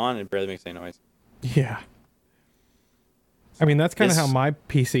you turn it on and it barely makes any noise. Yeah. I mean, that's kind of how my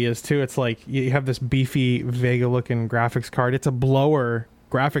PC is too. It's like you have this beefy Vega looking graphics card. It's a blower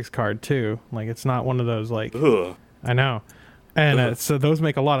graphics card too. Like it's not one of those like, ugh. I know. And so those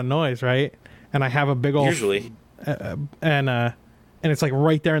make a lot of noise, right? And I have a big old, usually, and it's like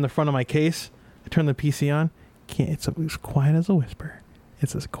right there in the front of my case. I turn the PC on. It's as quiet as a whisper.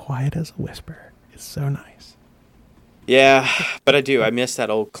 It's as quiet as a whisper. It's so nice. Yeah, but I miss that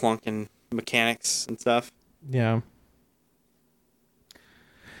old clunking mechanics and stuff. Yeah.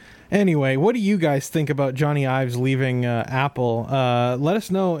 Anyway, what do you guys think about Jony Ives leaving Apple? Let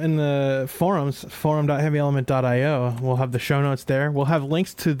us know in the forums, forum.heavyelement.io. We'll have the show notes there. We'll have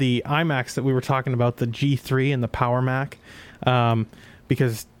links to the iMacs that we were talking about, the G3 and the Power Mac,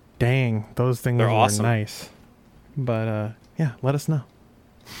 because dang, those things are awesome. nice. But yeah, let us know.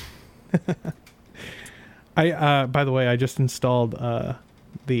 By the way, I just installed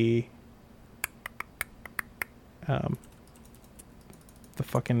the um, the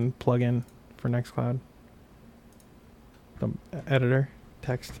fucking plugin for Nextcloud, the editor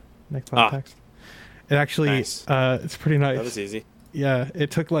Nextcloud text. It actually nice. It's pretty nice. That was easy. Yeah,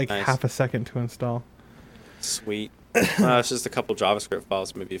 it took like Nice. half a second to install. Sweet. It's just a couple JavaScript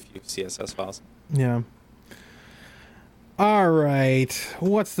files, maybe a few CSS files. Yeah. All right.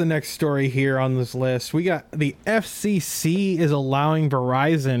 What's the next story here on this list? We got the FCC is allowing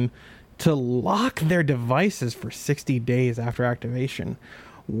Verizon to lock their devices for 60 days after activation.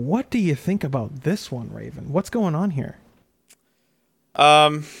 What do you think about this one, Raven? What's going on here?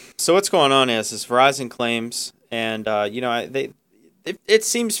 So what's going on is Verizon claims, and it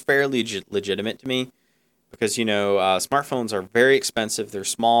seems fairly legitimate to me because smartphones are very expensive, they're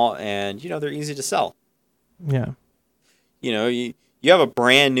small, and they're easy to sell. Yeah. You have a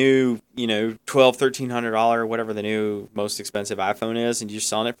brand new $1,200-$1,300, whatever the new most expensive iPhone is, and you're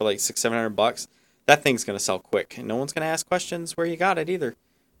selling it for like $600-$700. That thing's gonna sell quick, and no one's gonna ask questions where you got it either.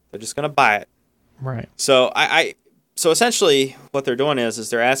 They're just gonna buy it. Right. So So essentially, what they're doing is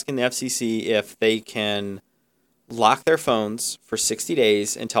they're asking the FCC if they can lock their phones for 60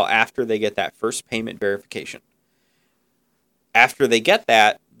 days until after they get that first payment verification. After they get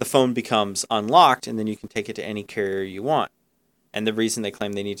that, the phone becomes unlocked, and then you can take it to any carrier you want. And the reason they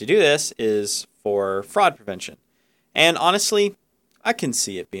claim they need to do this is for fraud prevention. And honestly, I can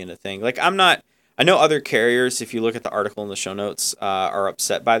see it being a thing. Like, I know other carriers, if you look at the article in the show notes, are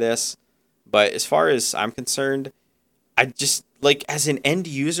upset by this. But as far as I'm concerned, I just, like, as an end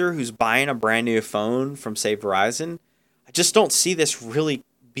user who's buying a brand new phone from, say, Verizon, I just don't see this really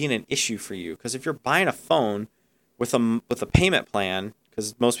being an issue for you. Because if you're buying a phone with a payment plan,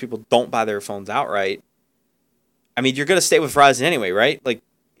 because most people don't buy their phones outright, I mean, you're going to stay with Verizon anyway, right? Like,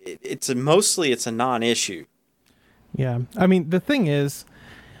 it's a non-issue. Yeah. I mean, the thing is,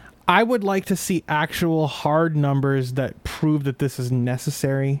 I would like to see actual hard numbers that prove that this is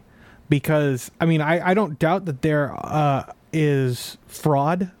necessary. Because, I mean, I don't doubt that there is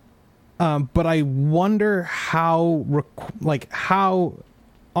fraud, but I wonder how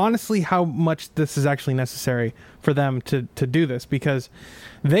much this is actually necessary for them to do this. Because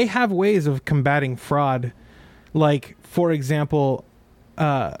they have ways of combating fraud, like, for example,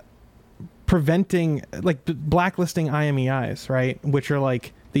 preventing, like, blacklisting IMEIs, right? Which are,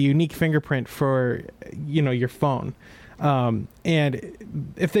 like, the unique fingerprint for, your phone. And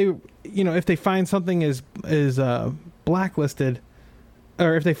if they find something is blacklisted,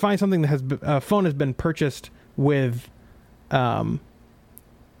 or if they find something that has a phone has been purchased with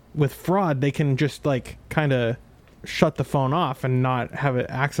fraud, they can just like kind of shut the phone off and not have it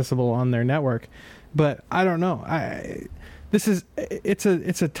accessible on their network. But I don't know. It's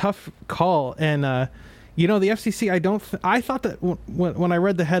a tough call, and the FCC. I thought that when I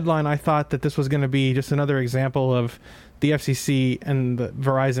read the headline, I thought that this was going to be just another example of the FCC and the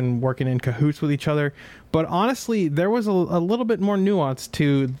Verizon working in cahoots with each other. But honestly, there was a little bit more nuance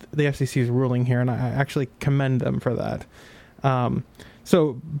to the FCC's ruling here, and I actually commend them for that.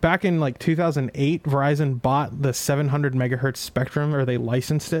 So back in like 2008, Verizon bought the 700 megahertz spectrum, or they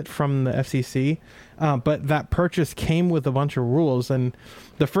licensed it from the FCC. But that purchase came with a bunch of rules. And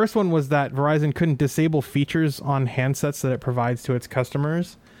the first one was that Verizon couldn't disable features on handsets that it provides to its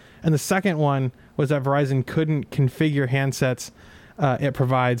customers. And the second one was that Verizon couldn't configure handsets it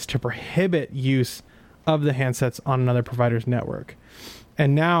provides to prohibit use of the handsets on another provider's network.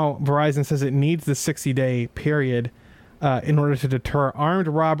 And now Verizon says it needs the 60-day period in order to deter armed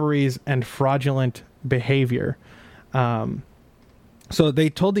robberies and fraudulent behavior. So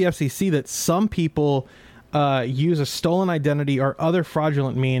they told the FCC that some people use a stolen identity or other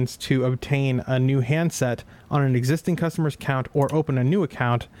fraudulent means to obtain a new handset on an existing customer's account or open a new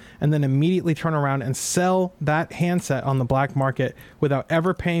account, and then immediately turn around and sell that handset on the black market without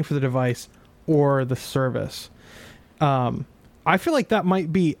ever paying for the device or the service. I feel like that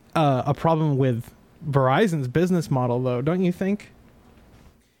might be a problem with Verizon's business model, though, don't you think?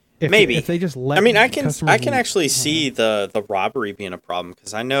 Maybe if they just let. I mean, I can actually see the robbery being a problem,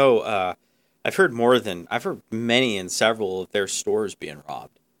 because I know I've heard many and several of their stores being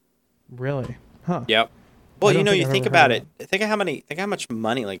robbed. Really? Huh. Yep. Well, you think about it. Think how much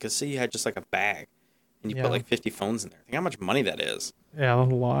money. Like, let's say you had just like a bag, and you put like 50 phones in there. Think how much money that is. Yeah,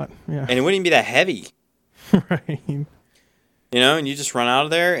 that's a lot. Yeah. And it wouldn't even be that heavy. Right. And you just run out of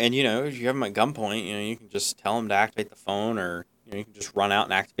there, and if you have them at gunpoint, you can just tell them to activate the phone, or you can just run out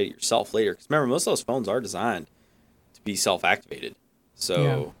and activate it yourself later. Because remember, most of those phones are designed to be self-activated.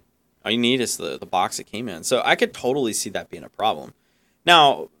 So, All you need is the box it came in. So I could totally see that being a problem.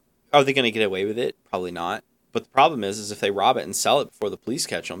 Now, are they going to get away with it? Probably not. But the problem is if they rob it and sell it before the police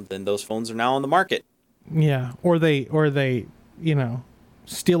catch them, then those phones are now on the market. Yeah, or they,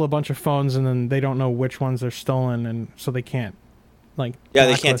 steal a bunch of phones and then they don't know which ones are stolen, and so they can't they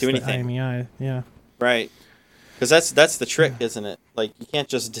can't do anything. IMEI. Yeah, right. Because that's the trick, isn't it? Like, you can't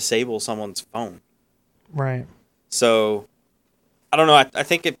just disable someone's phone. Right. So, I don't know. I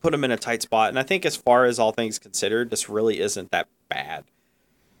think it put them in a tight spot, and I think as far as all things considered, this really isn't that bad.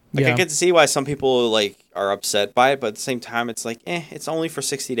 Like, I could see why some people are upset by it, but at the same time, it's it's only for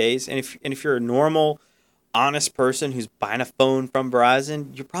 60 days. And if you're a normal, honest person who's buying a phone from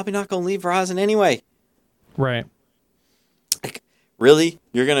Verizon, you're probably not going to leave Verizon anyway. Right. Like, really?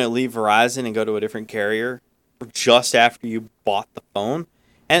 You're going to leave Verizon and go to a different carrier just after you bought the phone?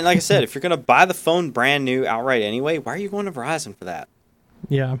 And like I said, if you're going to buy the phone brand new outright anyway, why are you going to Verizon for that?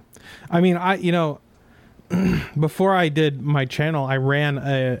 Yeah. I mean, before I did my channel, I ran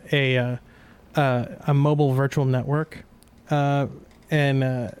a mobile virtual network,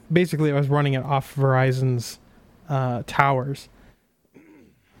 and basically I was running it off Verizon's towers.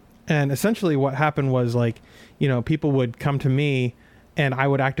 And essentially, what happened was people would come to me, and I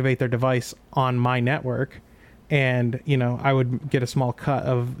would activate their device on my network, and I would get a small cut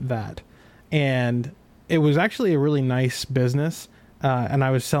of that, and it was actually a really nice business. And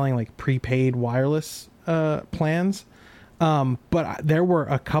I was selling prepaid wireless plans. But there were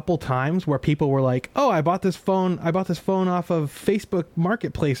a couple times where people were like, "Oh, I bought this phone off of Facebook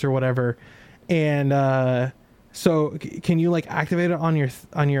Marketplace or whatever." And so can you activate it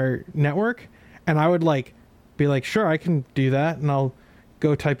on your network? And I would be like, "Sure, I can do that." And I'll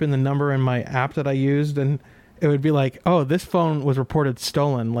go type in the number in my app that I used, and it would be like, "Oh, this phone was reported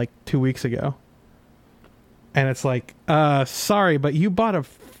stolen 2 weeks ago." And it's sorry, but you bought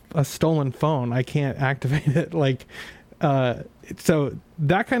a stolen phone. I can't activate it. So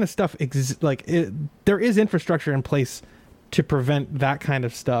that kind of stuff there is infrastructure in place to prevent that kind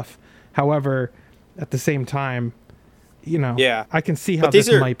of stuff. However, at the same time, I can see how this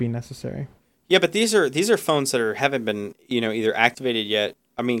might be necessary. Yeah, but these are phones that haven't been either activated yet.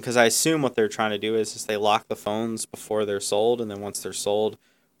 I mean, because I assume what they're trying to do is they lock the phones before they're sold, and then once they're sold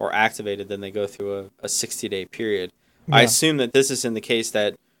or activated, then they go through a 60-day period. Yeah. I assume that this is in the case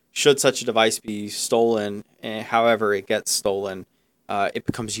that should such a device be stolen, however it gets stolen, it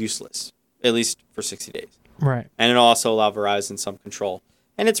becomes useless, at least for 60 days. Right. And it'll also allow Verizon some control.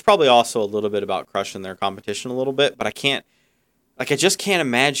 And it's probably also a little bit about crushing their competition a little bit, but I just can't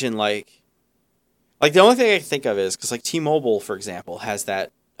imagine, the only thing I can think of is, because T-Mobile, for example, has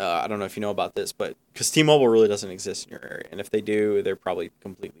that, I don't know if you know about this, but because T-Mobile really doesn't exist in your area, and if they do, they're probably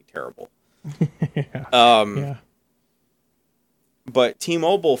completely terrible. Yeah. But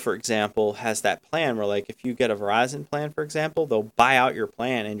T-Mobile, for example, has that plan where, if you get a Verizon plan, for example, they'll buy out your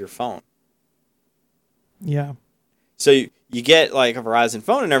plan and your phone. Yeah. So you get a Verizon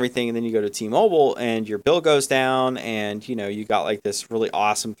phone and everything, and then you go to T-Mobile and your bill goes down, and you got this really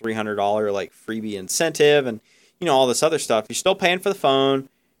awesome $300 freebie incentive, and all this other stuff. You're still paying for the phone,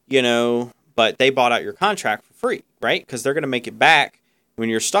 but they bought out your contract for free, right? Because they're going to make it back when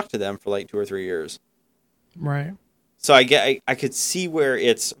you're stuck to them for 2 or 3 years. Right. So I could see where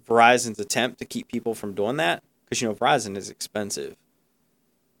it's Verizon's attempt to keep people from doing that, because Verizon is expensive.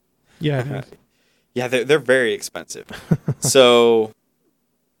 Yeah. Yeah, they're very expensive. So,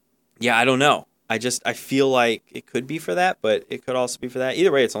 yeah, I don't know. I feel like it could be for that, but it could also be for that.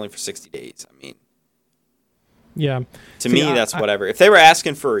 Either way, it's only for 60 days. I mean, yeah. To me, that's whatever. If they were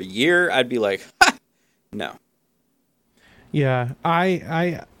asking for a year, I'd be like, ha, no. Yeah,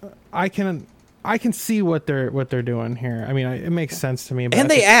 I can see what they're doing here. I mean, it makes sense to me. But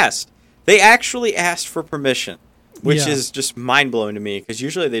and they actually asked for permission. Which is just mind-blowing to me, because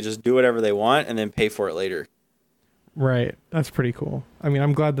usually they just do whatever they want and then pay for it later. Right. That's pretty cool. I mean,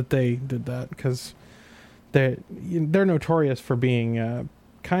 I'm glad that they did that, because they're notorious for being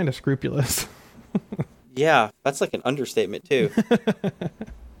kind of scrupulous. Yeah, that's an understatement, too.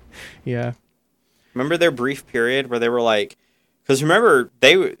 Yeah. Remember their brief period where they were because remember,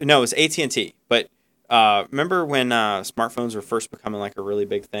 it was AT&T, but remember when smartphones were first becoming a really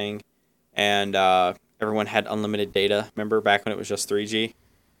big thing, and everyone had unlimited data. Remember back when it was just 3G?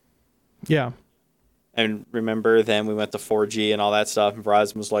 Yeah. And remember then we went to 4G and all that stuff, and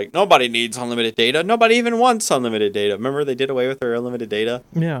Verizon was like, nobody needs unlimited data. Nobody even wants unlimited data. Remember they did away with their unlimited data?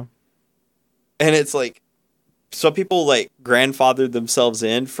 Yeah. And it's some people grandfathered themselves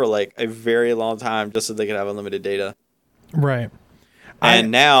in for a very long time just so they could have unlimited data. Right. And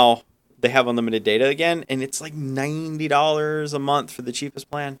now they have unlimited data again, and it's $90 a month for the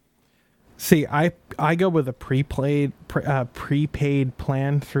cheapest plan. See, I go with a prepaid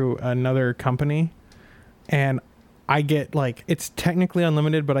plan through another company, and I get like, it's technically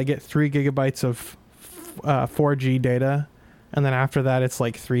unlimited, but I get 3 gigabytes of 4G data, and then after that it's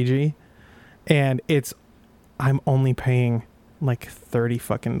like 3G, and I'm only paying like $30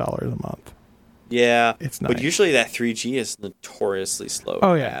 fucking a month. Yeah, it's nice. But usually that 3G is notoriously slow.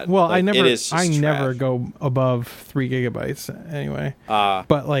 Oh yeah, well, like, I never trash. go above 3 gigabytes anyway.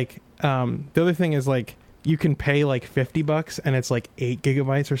 But like, the other thing is like, you can pay like $50 and it's like 8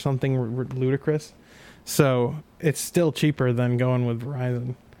 gigabytes or something ludicrous. So it's still cheaper than going with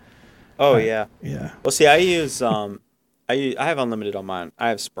Verizon. Oh yeah. Well, see, I use I have unlimited on mine. I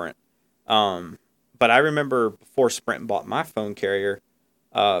have Sprint. But I remember before Sprint bought my phone carrier,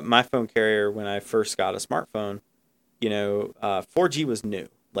 when I first got a smartphone, 4G was new,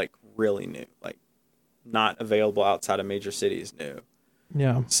 like really new, like not available outside of major cities new.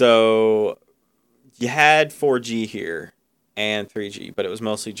 Yeah. So you had 4G here and 3G, but it was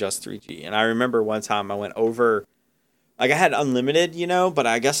mostly just 3G. And I remember one time I went over, like I had unlimited, but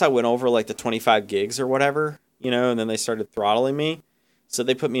I guess I went over like the 25 gigs or whatever, and then they started throttling me. So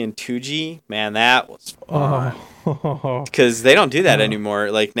they put me in 2G. Man, that was fun. Because they don't do that anymore.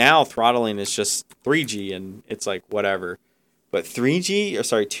 Like now throttling is just 3G and it's like whatever. But 2G,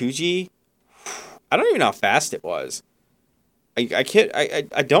 I don't even know how fast it was.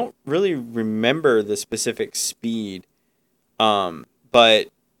 I don't really remember the specific speed. But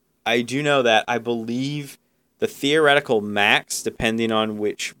I do know that I believe the theoretical max, depending on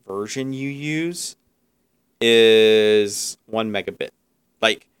which version you use, is 1 megabit.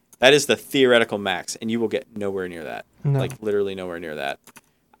 Like, that is the theoretical max, and you will get nowhere near that. No. Like, literally nowhere near that.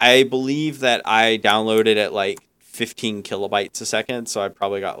 I believe that I downloaded at, like, 15 kilobytes a second, so I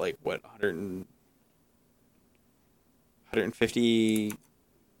probably got, like, 150...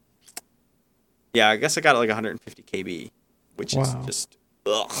 Yeah, I guess I got, like, 150 KB, which is just...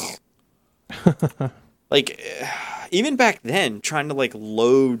 Ugh. Like, even back then, trying to, like,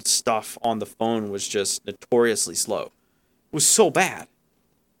 load stuff on the phone was just notoriously slow. It was so bad.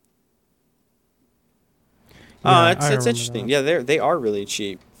 Yeah, it's interesting. That. Yeah, they are really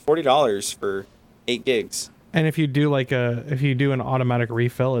cheap. $40 for 8 gigs. And if you do an automatic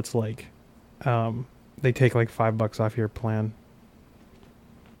refill, it's like, they take like $5 off your plan.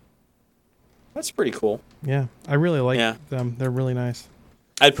 That's pretty cool. Yeah, I really like them. They're really nice.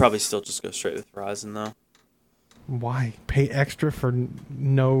 I'd probably still just go straight with Verizon though. Why pay extra for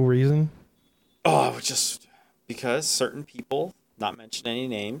no reason? Oh, just because certain people, not mention any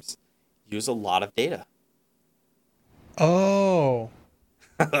names, use a lot of data. Oh.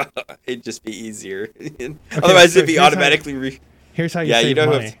 It'd just be easier. Okay, otherwise, it'd be automatically. Here's how you save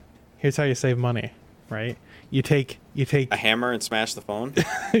money. Here's how you save money, right? You take a hammer and smash the phone.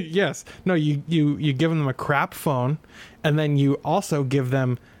 Yes. No. You give them a crap phone, and then you also give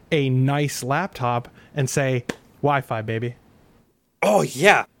them a nice laptop and say, "Wi-Fi, baby." Oh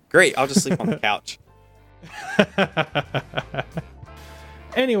yeah, great! I'll just sleep on the couch.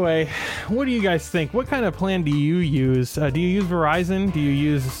 Anyway, what do you guys think? What kind of plan do you use? Do you use Verizon? Do you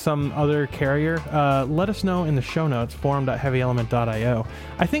use some other carrier? Let us know in the show notes, forum.heavyelement.io.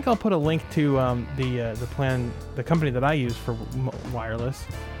 I think I'll put a link to the plan, the company that I use for wireless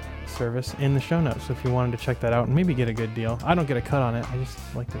service in the show notes. So if you wanted to check that out and maybe get a good deal. I don't get a cut on it. I just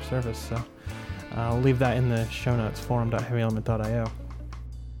like their service. So I'll leave that in the show notes, forum.heavyelement.io.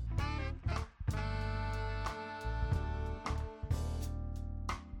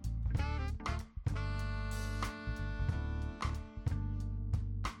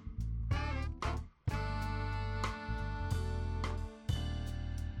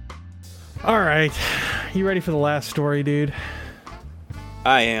 All right, you ready for the last story, dude?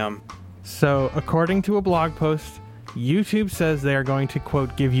 I am. So, according to a blog post, YouTube says they are going to,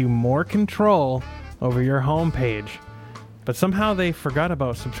 quote, give you more control over your homepage. But somehow they forgot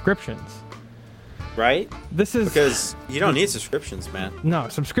about subscriptions. Right? This is... Because you don't need subscriptions, man. No,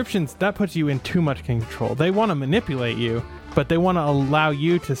 subscriptions, that puts you in too much control. They want to manipulate you, but they want to allow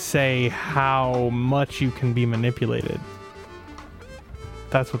you to say how much you can be manipulated.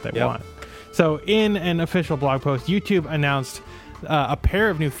 That's what they want. So in an official blog post, YouTube announced a pair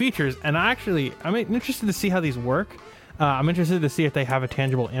of new features, and I'm interested to see how these work. I'm interested to see if they have a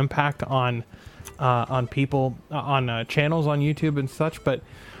tangible impact on people, on channels on YouTube and such. But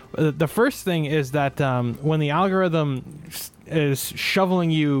the first thing is that when the algorithm is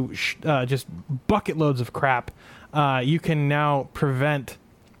shoveling you just bucket loads of crap, you can now prevent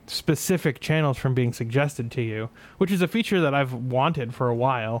specific channels from being suggested to you, which is a feature that I've wanted for a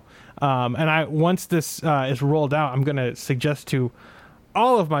while. And once this is rolled out, I'm going to suggest to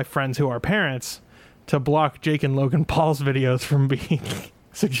all of my friends who are parents to block Jake and Logan Paul's videos from being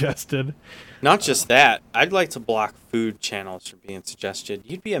suggested. Not just that, I'd like to block food channels from being suggested.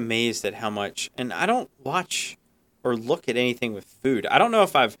 You'd be amazed at how much, and I don't watch or look at anything with food. I don't know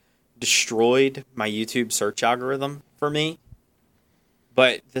if I've destroyed my YouTube search algorithm for me,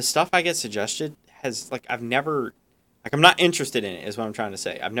 but the stuff I get suggested has, like, I'm not interested in it, is what I'm trying to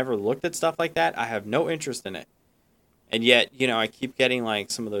say. I've never looked at stuff like that. I have no interest in it. And yet, I keep getting, like,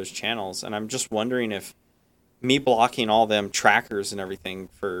 some of those channels, and I'm just wondering if me blocking all them trackers and everything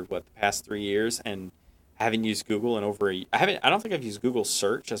for, the past 3 years, and I haven't used Google in I don't think I've used Google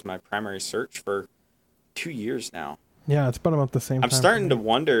search as my primary search for 2 years now. Yeah, it's been about the same time. I'm starting to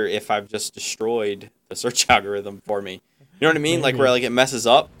wonder if I've just destroyed the search algorithm for me. You know what I mean? Maybe. Like, where, like, it messes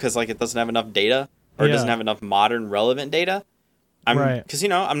up because, like, it doesn't have enough data, or it doesn't have enough modern relevant data. Because,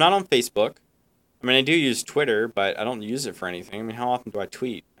 I'm not on Facebook. I mean, I do use Twitter, but I don't use it for anything. I mean, how often do I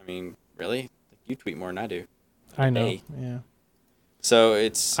tweet? I mean, really? You tweet more than I do. I know, yeah. So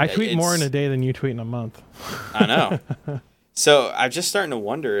I tweet more in a day than you tweet in a month. I know. So I'm just starting to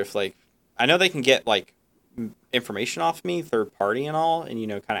wonder if, like, I know they can get, like, information off me, third party and all, and,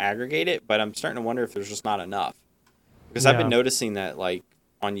 kind of aggregate it, but I'm starting to wonder if there's just not enough. Because I've been noticing that, like,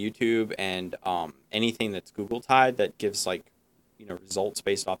 on YouTube and anything that's Google tied that gives, like, results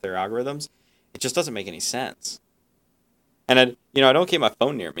based off their algorithms, it just doesn't make any sense. And I don't keep my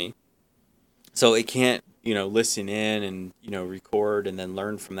phone near me, so it can't, listen in and, record and then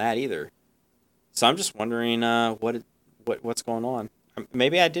learn from that either. So I'm just wondering what's going on.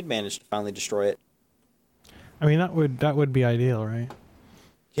 Maybe I did manage to finally destroy it. I mean, that would be ideal, right?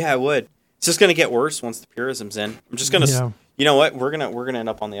 Yeah, it would. It's just gonna get worse once the purism's in. I'm just gonna. Yeah. You know what? We're gonna end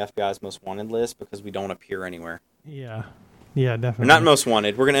up on the FBI's most wanted list because we don't appear anywhere. Yeah. Yeah, definitely. We're not most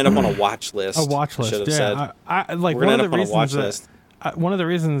wanted. We're gonna end up on a watch list. A watch list. Should have said. I like we're gonna end up on a watch list. One of the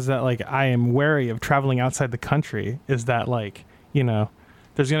reasons that, like, I am wary of traveling outside the country is that, like,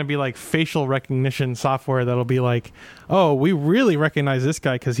 there's going to be, like, facial recognition software that'll be like, oh, we really recognize this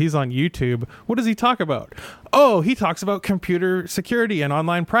guy because he's on YouTube. What does he talk about? Oh, he talks about computer security and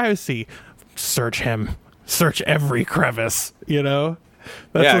online privacy. Search him. Search every crevice, That's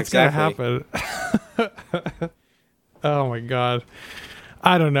what's going to happen. Oh, my God.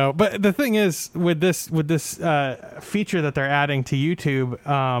 I don't know. But the thing is, with this feature that they're adding to YouTube,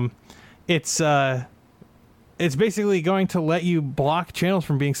 it's basically going to let you block channels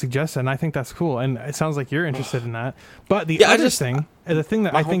from being suggested, and I think that's cool. And it sounds like you're interested in that. But the other thing, the thing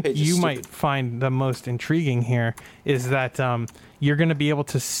that I think you might find the most intriguing here is that you're going to be able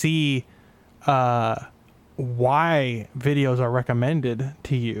to see why videos are recommended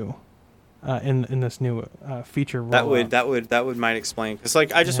to you in this new feature. That would might explain, because,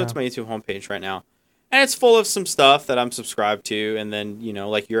 like, I just went to my YouTube homepage right now, and it's full of some stuff that I'm subscribed to, and then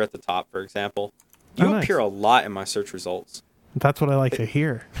like you're at the top, for example. You appear a lot in my search results. That's what I like to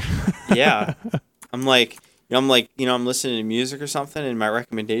hear. Yeah. I'm like, I'm listening to music or something, and my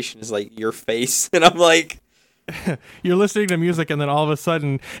recommendation is, like, your face. And I'm like... You're listening to music, and then all of a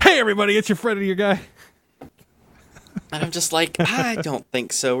sudden, hey, everybody, it's your friend or your guy. And I'm just like, I don't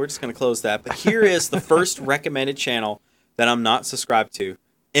think so. We're just going to close that. But here is the first recommended channel that I'm not subscribed to.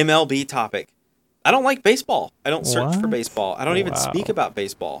 MLB topic. I don't like baseball. I don't search for baseball. I don't even speak about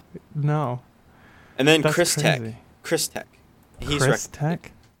baseball. No. And then Chris Tech. Chris Tech. Chris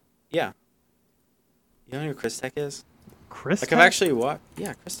Tech? Yeah. You know who Chris Tech is? Chris Tech? I've actually watched.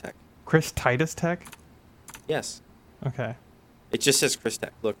 Yeah, Chris Tech. Chris Titus Tech? Yes. Okay. It just says Chris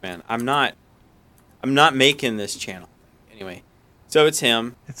Tech. Look, man, I'm not making this channel. Anyway, so it's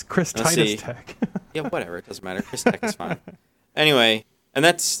him. It's Chris Titus Tech. Yeah, whatever. It doesn't matter. Chris Tech is fine. Anyway, and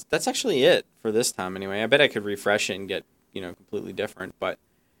that's actually it for this time. Anyway, I bet I could refresh it and get completely different, but.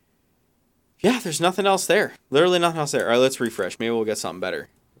 Yeah, there's nothing else there. Literally nothing else there. All right, let's refresh. Maybe we'll get something better.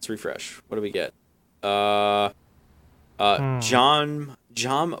 Let's refresh. What do we get? John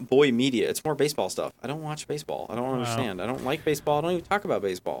Boy Media. It's more baseball stuff. I don't watch baseball. I don't understand. I don't like baseball. I don't even talk about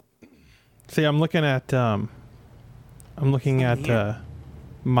baseball. See, I'm looking at my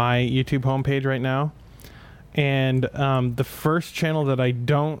YouTube homepage right now, and the first channel that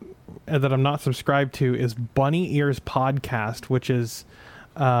I'm not subscribed to is Bunny Ears Podcast, which is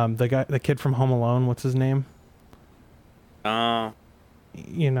the kid from Home Alone. What's his name?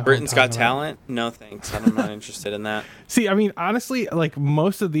 Britain's Got Talent? No, thanks. I'm not interested in that. See, I mean, honestly, like,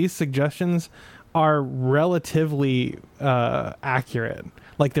 most of these suggestions are relatively accurate.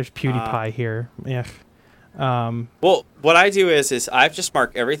 Like, there's PewDiePie here. Yeah. Well, what I do is I've just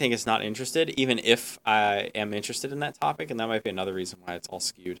marked everything as not interested, even if I am interested in that topic, and that might be another reason why it's all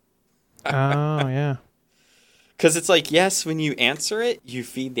skewed. Oh, yeah. Because it's like, yes, when you answer it, you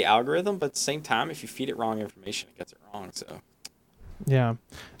feed the algorithm, but at the same time, if you feed it wrong information, it gets it wrong. So, yeah,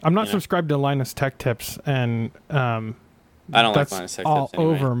 I'm not subscribed to Linus Tech Tips, and I don't like Linus Tech Tips all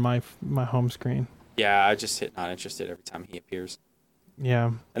anyway. over my home screen. Yeah, I just hit not interested every time he appears.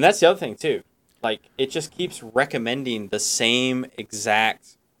 Yeah, and that's the other thing too. Like, it just keeps recommending the same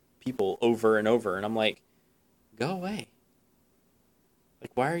exact people over and over, and I'm like, go away.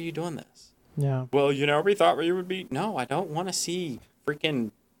 Like, why are you doing this? Yeah. Well, we thought we would be... No, I don't want to see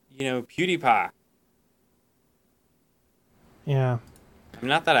freaking, PewDiePie. Yeah. I mean,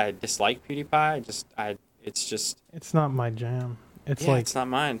 not that I dislike PewDiePie, It's not my jam. It's not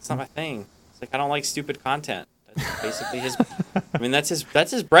mine. It's not my thing. It's like, I don't like stupid content. That's basically his... I mean, that's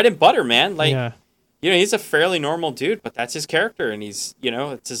his bread and butter, man. Like, yeah. He's a fairly normal dude, but that's his character, and he's,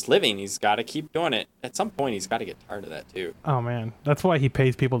 it's his living. He's got to keep doing it. At some point, he's got to get tired of that, too. Oh, man. That's why he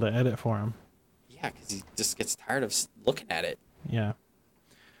pays people to edit for him. Yeah, because he just gets tired of looking at it. Yeah.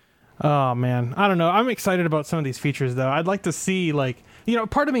 Oh, man. I don't know. I'm excited about some of these features, though. I'd like to see, like,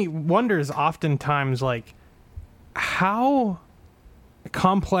 part of me wonders oftentimes, like, how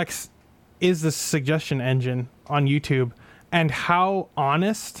complex is the suggestion engine on YouTube, and how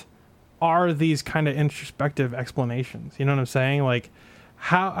honest are these kind of introspective explanations? You know what I'm saying? Like,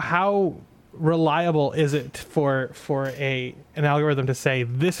 how reliable is it for an algorithm to say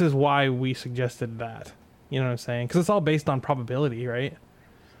this is why we suggested that? You know what I'm saying? Because it's all based on probability, right?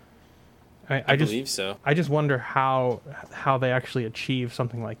 I believe so. I just wonder how they actually achieve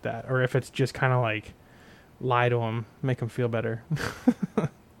something like that, or if it's just kind of like lie to them, make them feel better.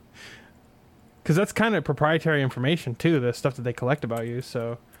 Because that's kind of proprietary information too, the stuff that they collect about you.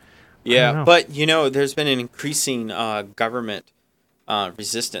 So yeah, but there's been an increasing government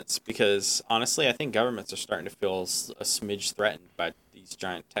resistance, because honestly, I think governments are starting to feel a smidge threatened by these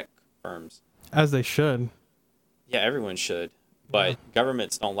giant tech firms. As they should. Yeah, everyone should. But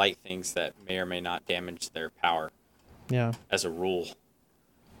governments don't like things that may or may not damage their power. Yeah. As a rule.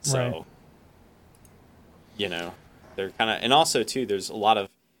 So, right. They're kind of... And also, too, there's a lot of...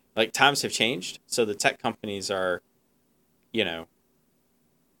 Like, times have changed, so the tech companies are, they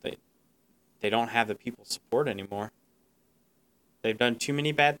don't have the people's support anymore. They've done too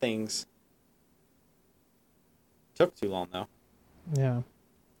many bad things. Took too long, though. Yeah.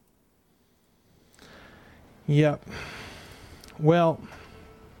 Yep. Well,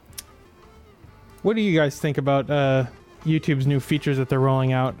 what do you guys think about YouTube's new features that they're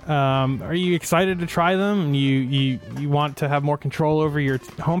rolling out? Are you excited to try them? You want to have more control over your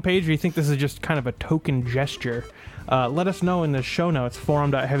homepage, or you think this is just kind of a token gesture? Let us know in the show notes,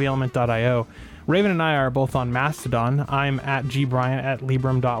 forum.heavyelement.io. Raven and I are both on Mastodon. I'm at gbryant at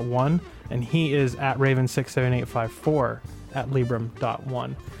librum.1, and he is at raven67854 at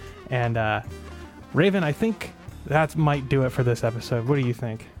librum.1. And Raven, I think that might do it for this episode. What do you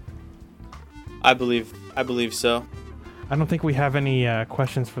think? I believe so. I don't think we have any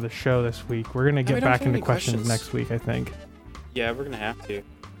questions for the show this week. We're going to get back into questions next week, I think. Yeah, we're going to have to.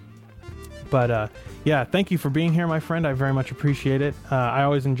 But, yeah, thank you for being here, my friend. I very much appreciate it. I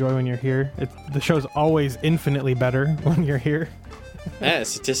always enjoy when you're here. The show's always infinitely better when you're here. Yeah, it's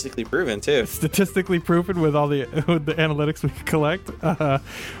statistically proven, too. Statistically proven with all the analytics we collect.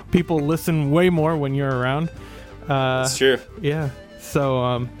 People listen way more when you're around. It's true. Yeah.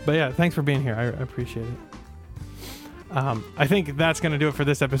 So, but yeah, thanks for being here. I appreciate it. I think that's going to do it for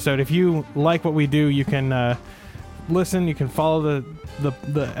this episode. If you like what we do, you can listen. You can follow the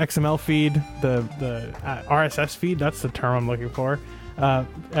XML feed, the RSS feed. That's the term I'm looking for. At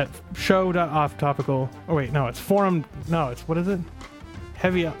show.offtopical. Oh wait, no, it's forum. No, it's what is it?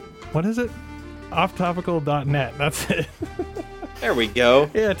 What is it? Offtopical.net. That's it. There we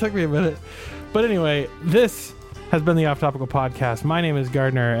go. Yeah, it took me a minute. But anyway, this has been the Off Topical Podcast. My name is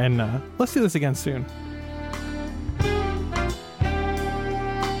Gardner, and let's do this again soon.